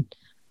 And,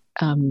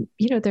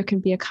 there can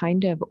be a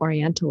kind of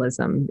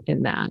Orientalism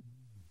in that,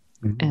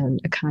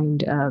 and a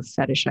kind of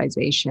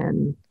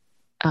fetishization.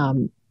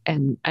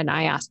 And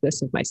I ask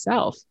this of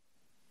myself,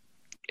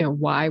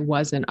 why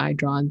wasn't I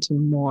drawn to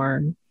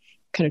more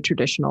kind of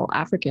traditional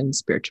African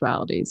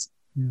spiritualities?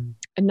 And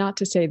not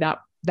to say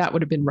that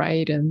would have been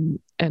right and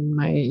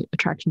my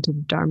attraction to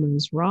the Dharma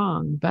was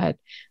wrong, but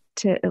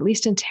to at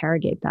least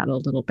interrogate that a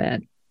little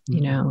bit,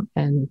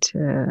 and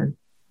to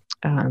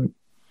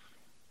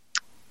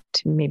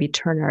maybe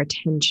train our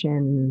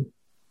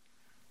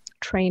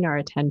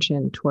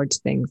attention towards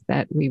things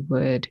that we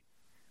would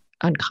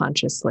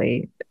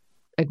unconsciously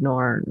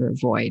ignore or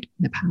avoid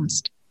in the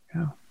past.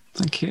 Yeah.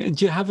 Thank you. And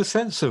do you have a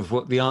sense of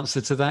what the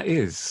answer to that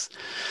is?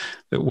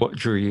 That what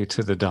drew you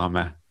to the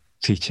Dharma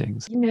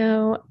teachings?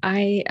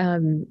 I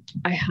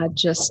had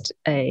just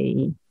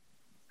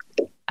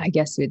I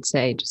guess you'd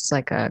say just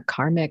like a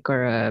karmic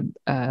or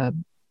a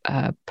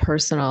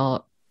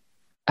personal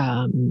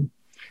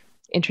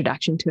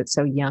introduction to it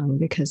so young,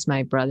 because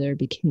my brother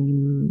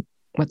became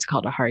what's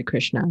called a Hare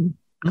Krishna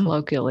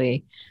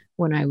colloquially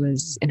when I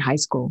was in high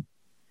school.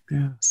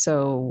 Yeah.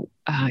 So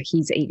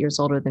he's 8 years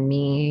older than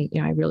me.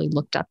 I really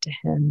looked up to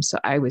him. So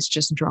I was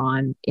just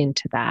drawn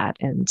into that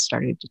and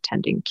started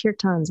attending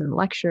kirtans and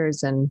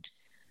lectures. And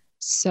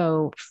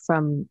so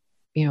from,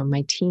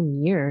 my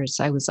teen years,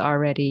 I was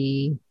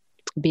already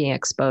being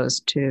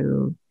exposed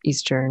to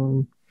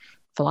Eastern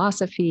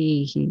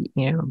philosophy. He,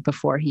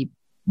 before he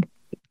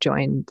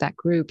joined that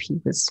group, he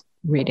was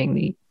reading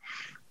the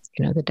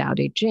Tao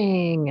Te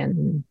Ching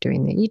and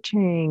doing the I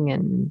Ching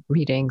and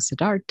reading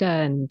Siddhartha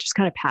and just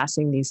kind of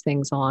passing these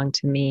things along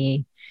to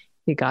me.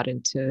 He got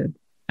into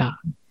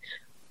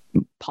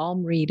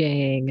palm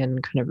reading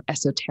and kind of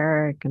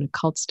esoteric and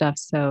occult stuff.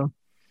 So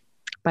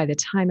by the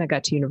time I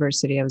got to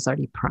university, I was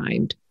already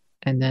primed,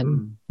 and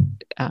then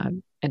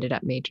ended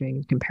up majoring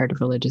in comparative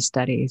religious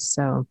studies.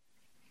 So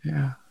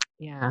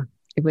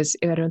it was,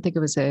 I don't think it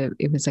was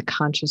a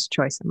conscious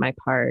choice on my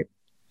part.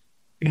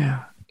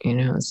 Yeah.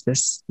 It's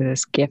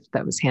this gift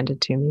that was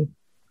handed to me.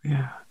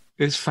 Yeah.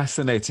 It's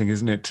fascinating,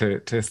 isn't it,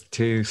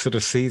 to sort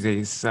of see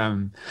these,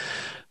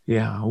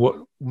 what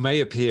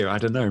may appear, I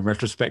don't know, in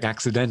retrospect,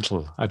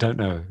 accidental. I don't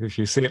know if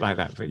you see it like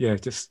that, but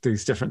just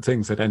these different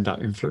things that end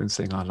up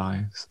influencing our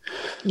lives.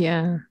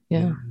 Yeah.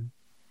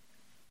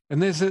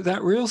 And there's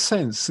that real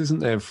sense, isn't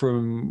there,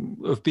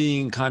 of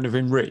being kind of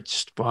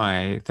enriched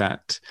by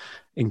that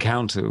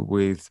encounter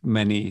with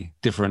many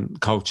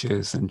different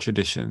cultures and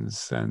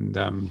traditions.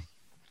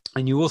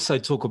 And you also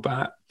talk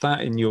about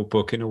that in your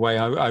book in a way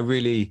I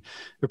really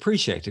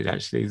appreciated,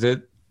 actually,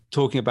 that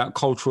talking about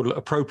cultural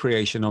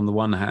appropriation on the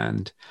one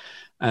hand,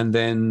 and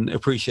then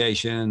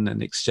appreciation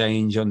and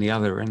exchange on the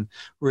other, and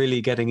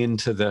really getting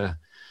into the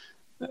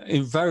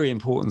very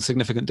important,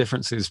 significant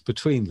differences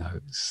between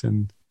those.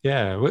 And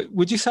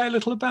would you say a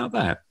little about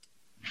that?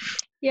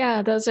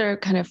 Yeah, those are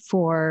kind of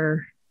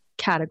 4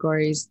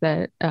 categories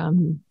that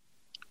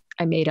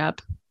I made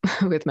up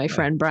with my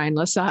friend Brian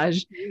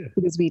Lesage, Yeah.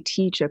 because we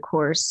teach a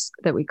course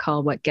that we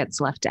call What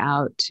Gets Left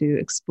Out, to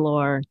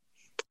explore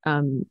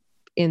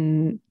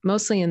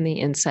mostly in the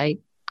insight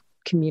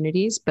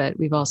communities, but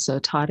we've also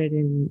taught it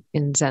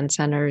in Zen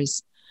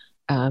centers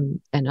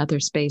and other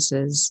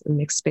spaces,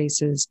 mixed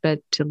spaces, but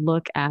to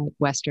look at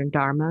Western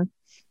Dharma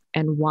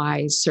and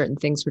why certain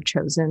things were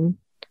chosen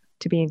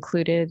to be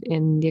included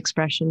in the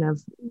expression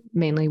of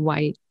mainly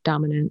white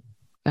dominant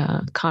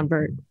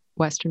convert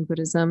Western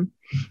Buddhism,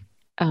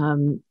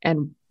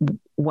 and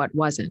what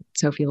wasn't.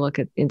 So if you look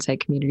at insight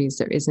communities,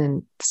 there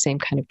isn't the same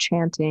kind of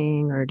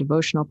chanting or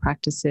devotional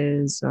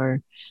practices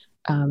or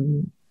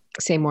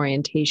same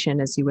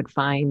orientation as you would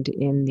find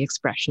in the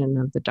expression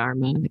of the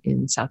Dharma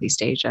in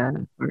Southeast Asia.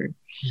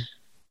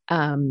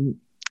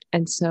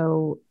 And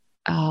so,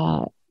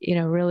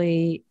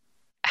 really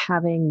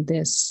having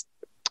this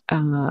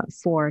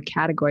 4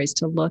 categories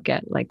to look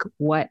at, like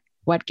what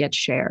gets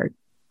shared,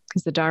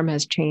 because the Dharma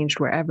has changed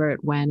wherever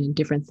it went, and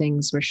different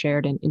things were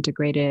shared and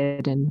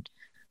integrated and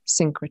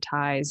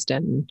syncretized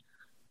and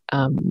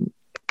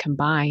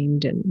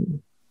combined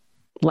and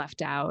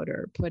left out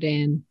or put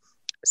in.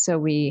 So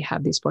we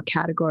have these 4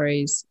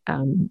 categories.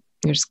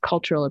 There's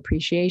cultural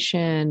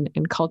appreciation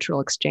and cultural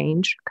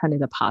exchange, kind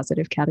of the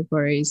positive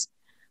categories.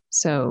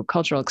 So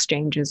cultural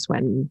exchange is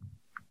when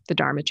the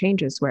Dharma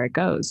changes where it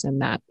goes,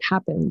 and that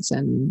happens,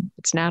 and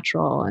it's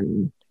natural,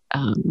 and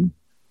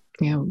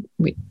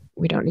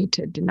we don't need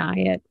to deny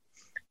it.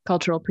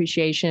 Cultural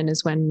appreciation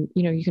is when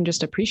you can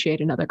just appreciate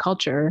another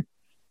culture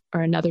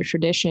or another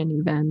tradition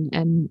even,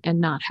 and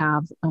not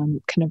have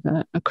kind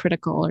of a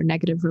critical or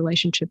negative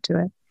relationship to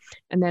it.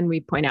 And then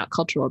we point out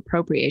cultural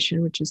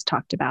appropriation, which is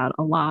talked about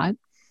a lot,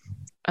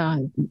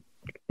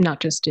 not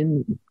just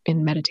in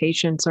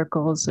meditation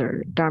circles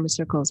or Dharma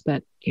circles,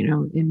 but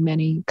in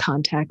many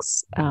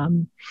contexts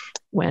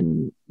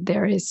when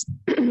there is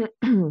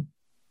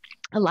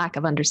a lack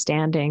of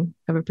understanding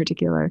of a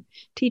particular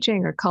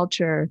teaching or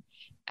culture,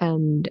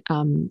 and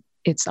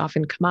it's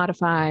often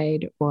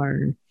commodified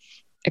or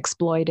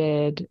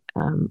exploited,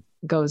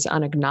 goes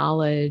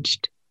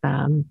unacknowledged.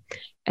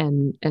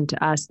 And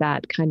to us,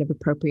 that kind of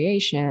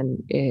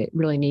appropriation, it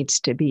really needs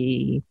to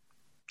be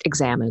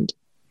examined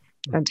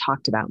and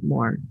talked about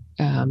more.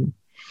 And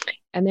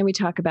then we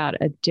talk about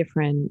a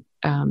different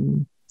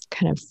kind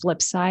of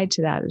flip side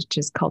to that, which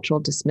is cultural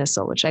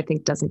dismissal, which I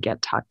think doesn't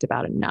get talked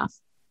about enough.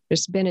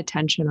 There's been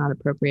attention on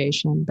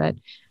appropriation, but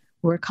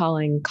we're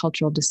calling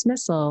cultural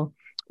dismissal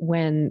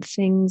when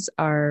things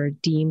are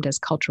deemed as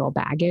cultural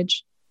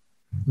baggage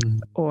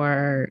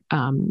or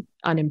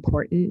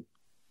unimportant.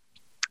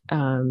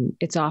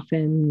 It's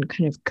often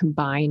kind of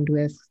combined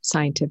with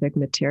scientific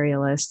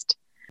materialist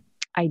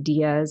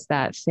ideas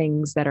that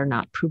things that are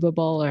not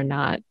provable or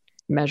not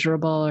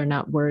measurable or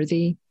not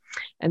worthy.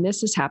 And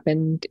this has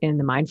happened in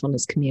the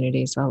mindfulness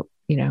community. So,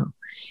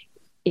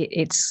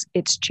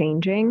 it's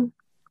changing,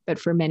 but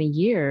for many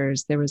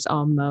years, there was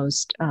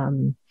almost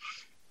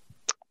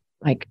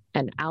like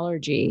an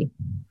allergy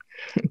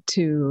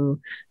to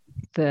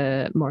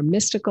the more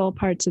mystical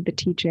parts of the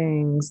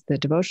teachings, the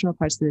devotional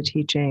parts of the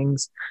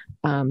teachings.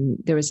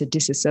 There was a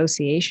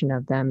disassociation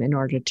of them in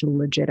order to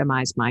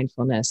legitimize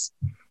mindfulness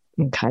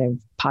in kind of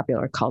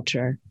popular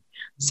culture.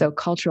 So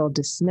cultural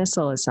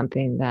dismissal is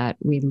something that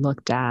we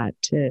looked at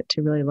to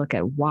really look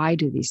at, why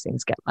do these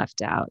things get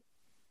left out,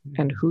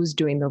 and who's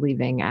doing the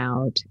leaving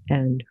out,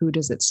 and who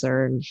does it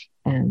serve,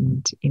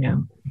 and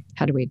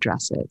how do we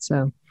address it?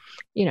 So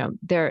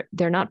they're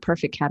not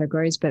perfect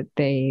categories, but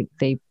they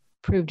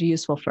proved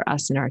useful for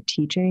us in our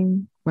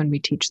teaching when we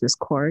teach this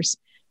course,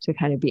 to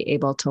kind of be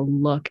able to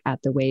look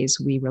at the ways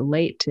we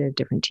relate to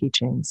different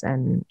teachings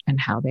and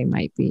how they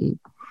might be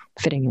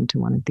fitting into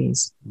one of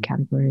these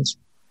categories.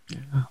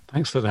 Yeah,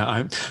 thanks for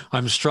that.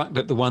 I'm struck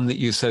that the one that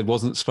you said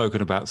wasn't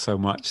spoken about so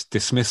much,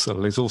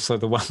 dismissal, is also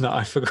the one that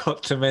I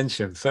forgot to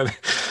mention. So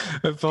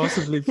it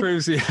possibly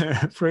proves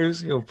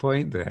your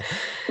point there.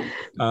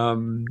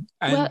 Well,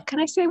 can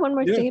I say one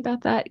more thing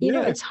about that?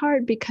 It's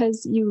hard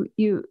because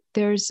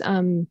there's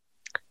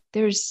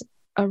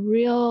a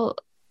real,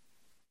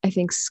 I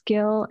think,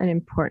 skill and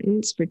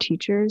importance for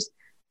teachers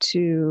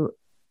to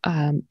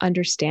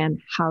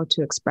understand how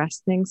to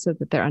express things so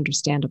that they're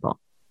understandable.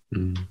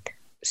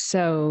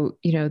 So,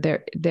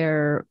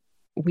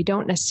 we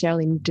don't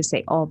necessarily need to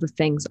say all the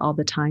things all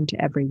the time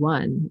to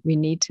everyone. We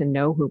need to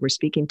know who we're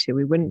speaking to.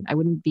 I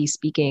wouldn't be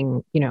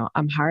speaking,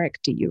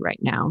 Amharic to you right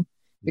now,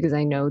 because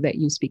I know that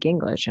you speak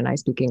English and I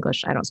speak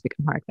English. I don't speak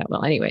Amharic that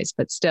well anyways,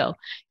 but still,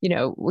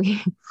 we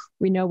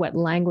know what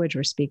language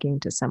we're speaking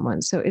to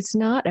someone. So it's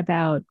not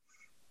about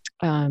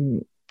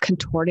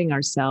contorting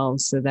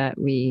ourselves so that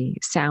we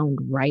sound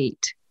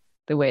right,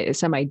 the way,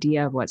 some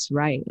idea of what's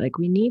right. Like,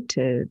 we need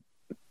to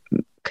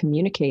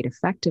communicate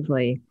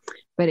effectively,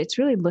 but it's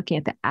really looking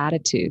at the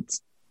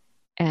attitudes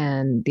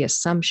and the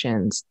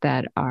assumptions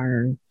that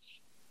are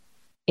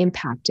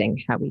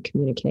impacting how we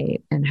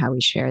communicate and how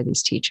we share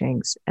these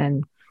teachings.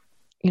 And,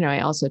 I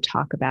also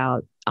talk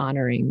about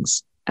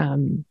honorings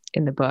in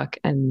the book,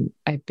 and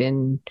I've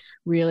been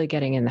really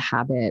getting in the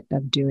habit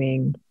of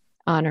doing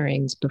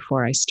honorings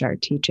before I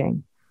start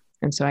teaching.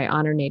 And so I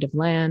honor native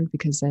land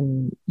because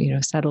in,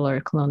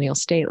 settler colonial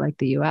state like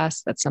the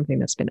US, that's something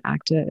that's been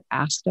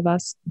asked of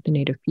us, the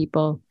native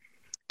people,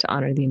 to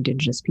honor the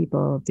indigenous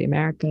people of the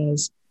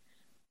Americas.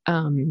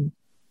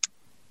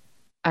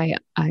 I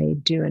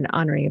do an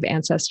honoring of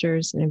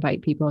ancestors and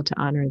invite people to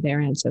honor their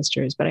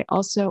ancestors, but I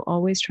also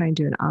always try and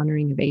do an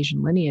honoring of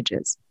Asian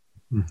lineages.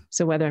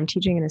 So whether I'm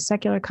teaching in a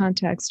secular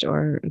context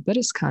or a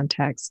Buddhist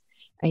context,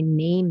 I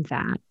name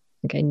that.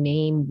 Like I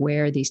name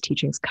where these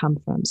teachings come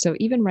from. So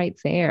even right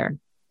there,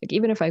 like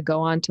even if I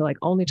go on to like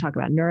only talk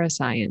about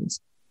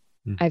neuroscience,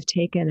 I've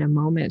taken a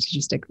moment to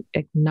just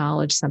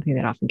acknowledge something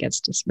that often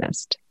gets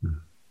dismissed.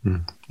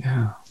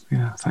 Yeah.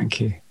 Thank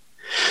you.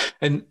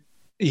 And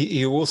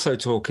you also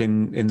talk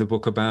in the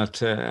book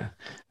about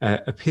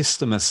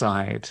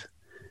epistemicide.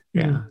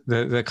 Yeah,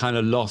 the kind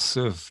of loss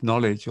of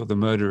knowledge or the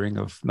murdering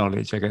of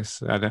knowledge, I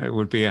guess. I don't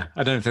know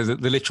if there's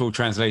the literal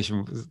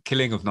translation,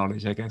 killing of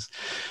knowledge, I guess.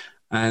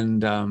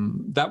 And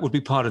that would be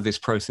part of this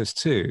process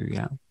too,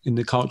 yeah, in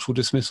the cultural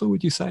dismissal,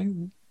 would you say?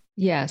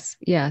 Yes.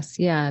 Yeah.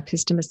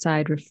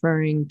 Epistemicide,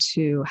 referring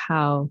to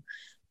how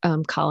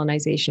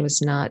colonization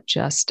was not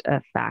just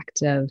a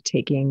fact of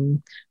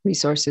taking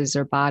resources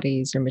or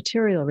bodies or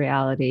material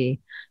reality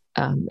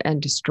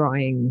and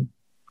destroying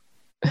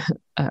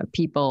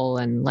people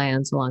and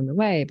lands along the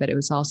way, but it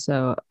was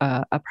also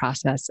a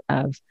process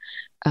of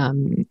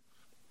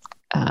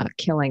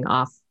killing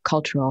off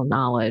cultural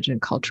knowledge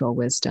and cultural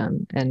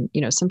wisdom. And,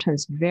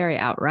 sometimes very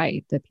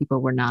outright that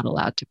people were not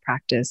allowed to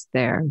practice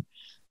their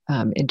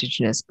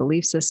indigenous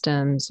belief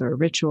systems or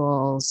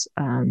rituals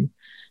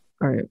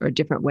or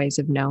different ways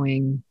of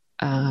knowing.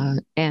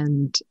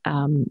 And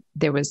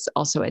there was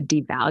also a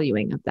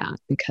devaluing of that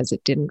because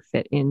it didn't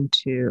fit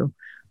into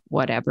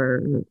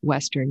whatever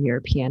Western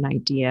European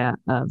idea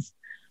of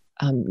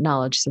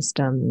knowledge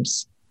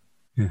systems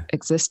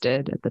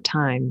existed at the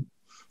time.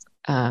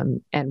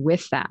 And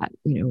with that,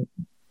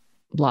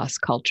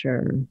 lost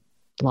culture,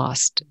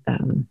 lost,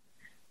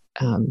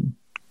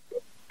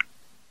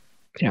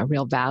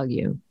 real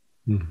value.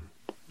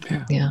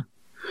 Yeah.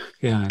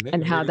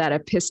 And how that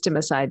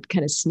epistemicide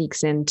kind of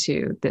sneaks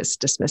into this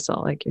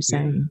dismissal, like you're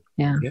saying.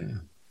 Yeah,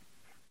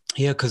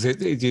 because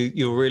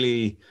you're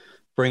really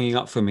bringing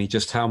up for me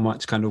just how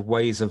much kind of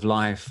ways of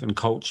life and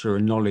culture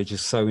and knowledge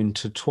is so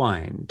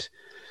intertwined,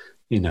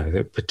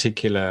 that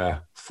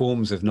particular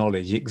forms of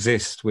knowledge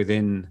exist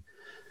within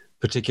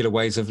particular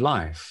ways of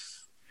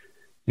life,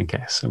 I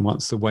guess. And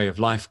once the way of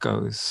life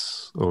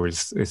goes or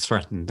is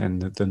threatened, then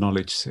the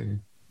knowledge too.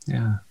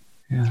 Yeah.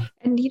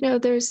 And,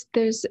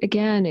 there's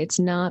again, it's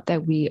not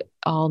that we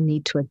all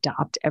need to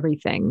adopt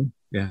everything,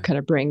 kind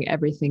of bring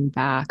everything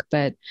back,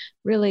 but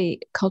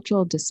really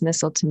cultural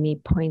dismissal to me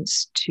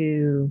points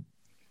to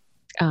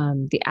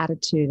the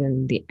attitude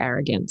and the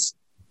arrogance,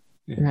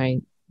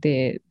 right?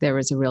 There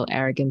was a real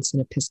arrogance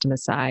in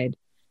epistemicide.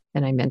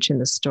 And I mentioned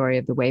the story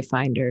of the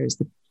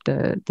wayfinders,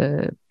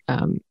 the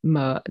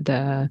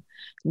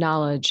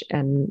knowledge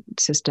and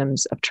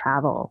systems of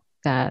travel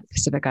that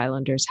Pacific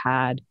Islanders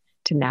had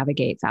to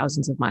navigate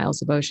thousands of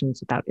miles of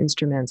oceans without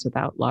instruments,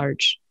 without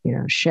large,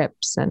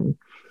 ships and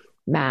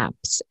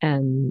maps.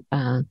 And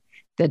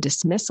the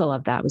dismissal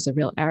of that was a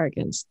real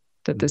arrogance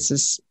that this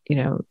is,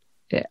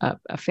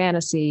 a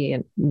fantasy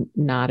and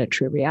not a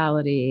true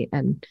reality.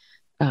 And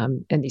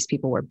these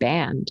people were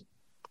banned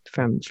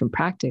from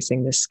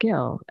practicing this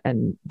skill,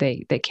 and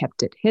they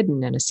kept it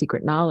hidden in a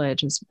secret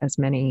knowledge, as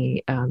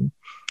many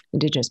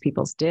indigenous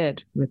peoples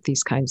did with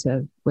these kinds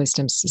of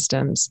wisdom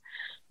systems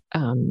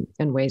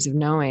and ways of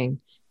knowing.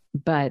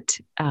 But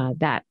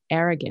that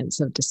arrogance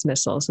of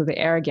dismissal, so the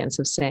arrogance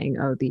of saying,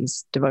 oh,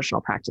 these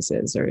devotional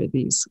practices or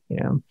these,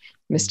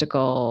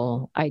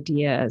 mystical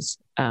ideas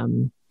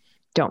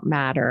don't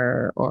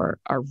matter or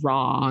are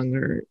wrong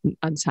or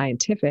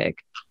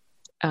unscientific,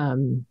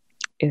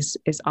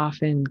 is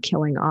often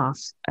killing off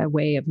a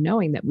way of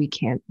knowing that we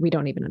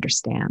don't even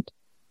understand.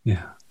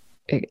 Yeah.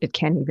 It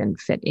can't even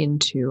fit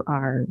into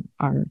our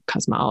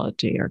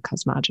cosmology or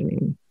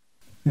cosmogony.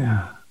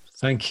 Yeah.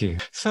 Thank you.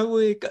 So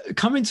we're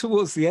coming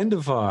towards the end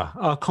of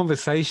our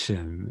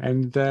conversation.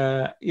 And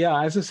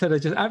as I said, I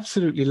just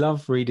absolutely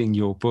love reading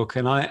your book.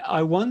 And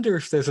I wonder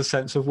if there's a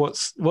sense of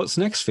what's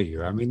next for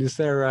you. I mean, is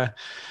there a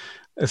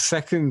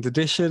second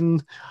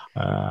edition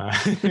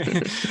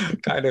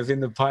kind of in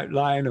the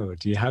pipeline, or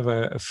do you have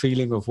a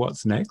feeling of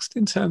what's next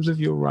in terms of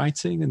your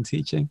writing and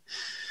teaching?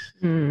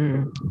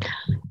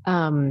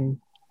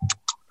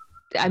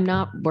 I'm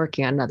not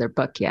working on another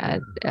book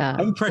yet.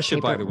 No pressure,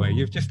 by the way.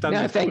 You've just done.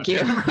 No, thank you.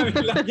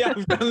 Yeah,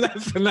 I've done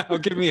that for now.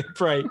 Give me a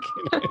break.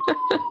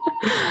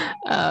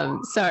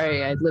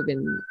 Sorry, I live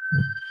in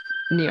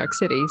New York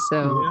City,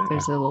 so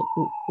there's a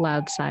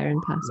loud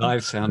siren passing.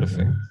 Live sound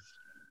effect.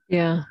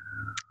 Yeah.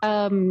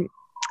 I'm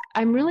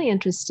really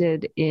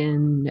interested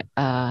in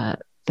the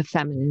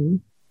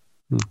feminine.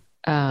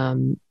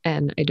 And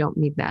I don't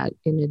mean that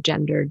in a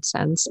gendered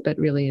sense, but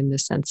really in the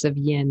sense of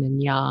yin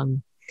and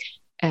yang,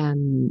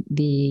 and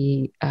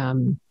the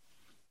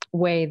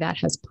way that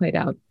has played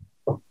out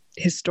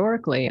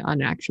historically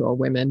on actual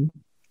women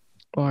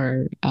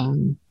or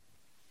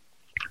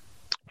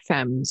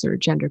femmes or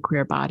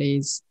genderqueer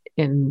bodies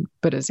in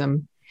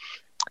Buddhism.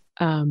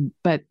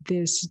 But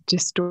this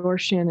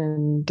distortion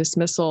and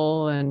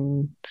dismissal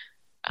and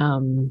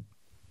kind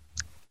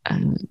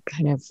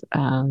of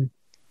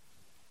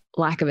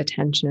lack of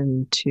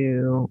attention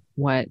to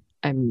what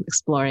I'm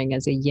exploring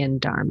as a yin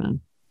dharma.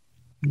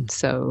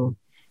 So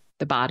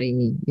the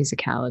body,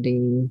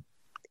 musicality,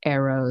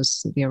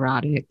 eros, the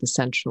erotic, the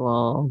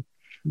sensual.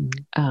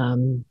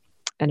 And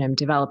I'm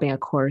developing a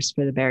course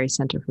for the Barry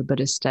Center for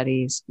Buddhist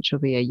Studies, which will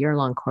be a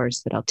year-long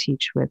course that I'll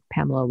teach with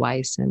Pamela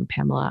Weiss and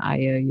Pamela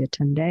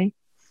Ayo-Yatunde.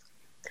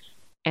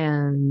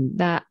 And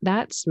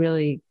that's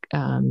really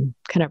kind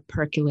of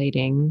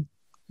percolating.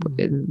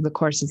 The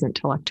course isn't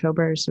till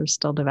October, so we're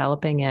still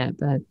developing it,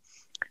 but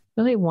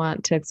really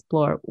want to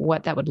explore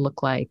what that would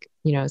look like,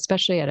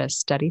 especially at a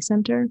study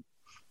center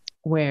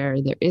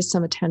where there is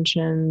some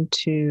attention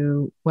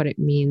to what it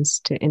means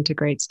to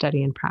integrate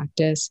study and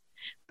practice,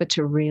 but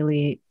to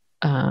really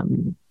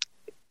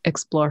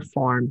explore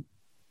form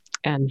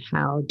and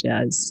how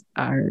does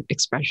our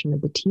expression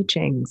of the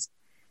teachings,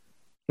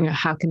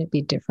 how can it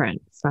be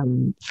different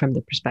from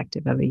the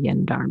perspective of a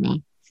yin dharma,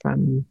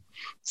 from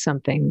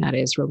something that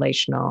is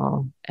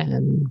relational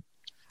and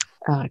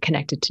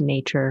connected to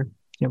nature.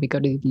 We go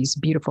to these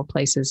beautiful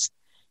places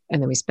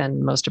and then we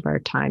spend most of our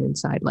time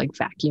inside like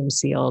vacuum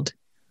sealed,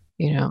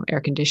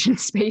 air-conditioned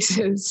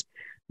spaces.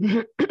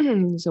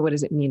 So what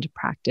does it mean to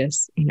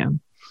practice,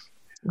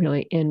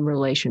 really in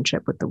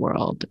relationship with the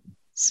world?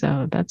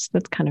 So that's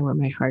kind of where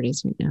my heart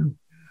is right now.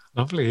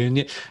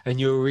 Lovely. And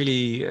you're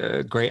really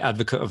a great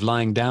advocate of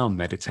lying down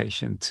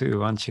meditation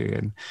too, aren't you?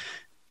 And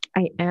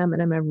I am.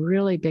 And I'm a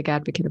really big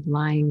advocate of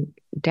lying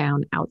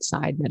down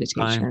outside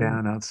meditation. Lying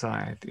down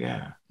outside.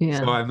 Yeah.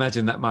 So I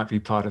imagine that might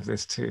be part of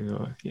this too.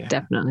 Or,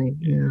 Definitely.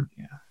 Yeah.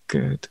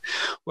 Good.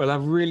 Well, I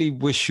really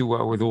wish you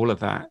well with all of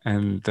that,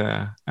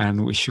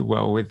 and wish you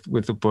well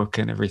with the book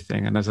and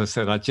everything. And as I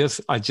said, I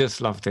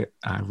just loved it.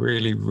 I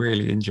really,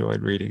 really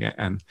enjoyed reading it,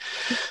 and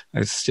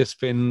it's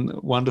just been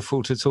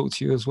wonderful to talk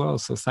to you as well.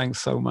 So thanks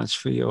so much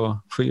for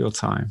your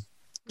time.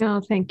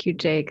 Oh, thank you,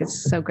 Jake.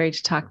 It's so great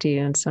to talk to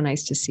you, and so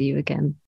nice to see you again.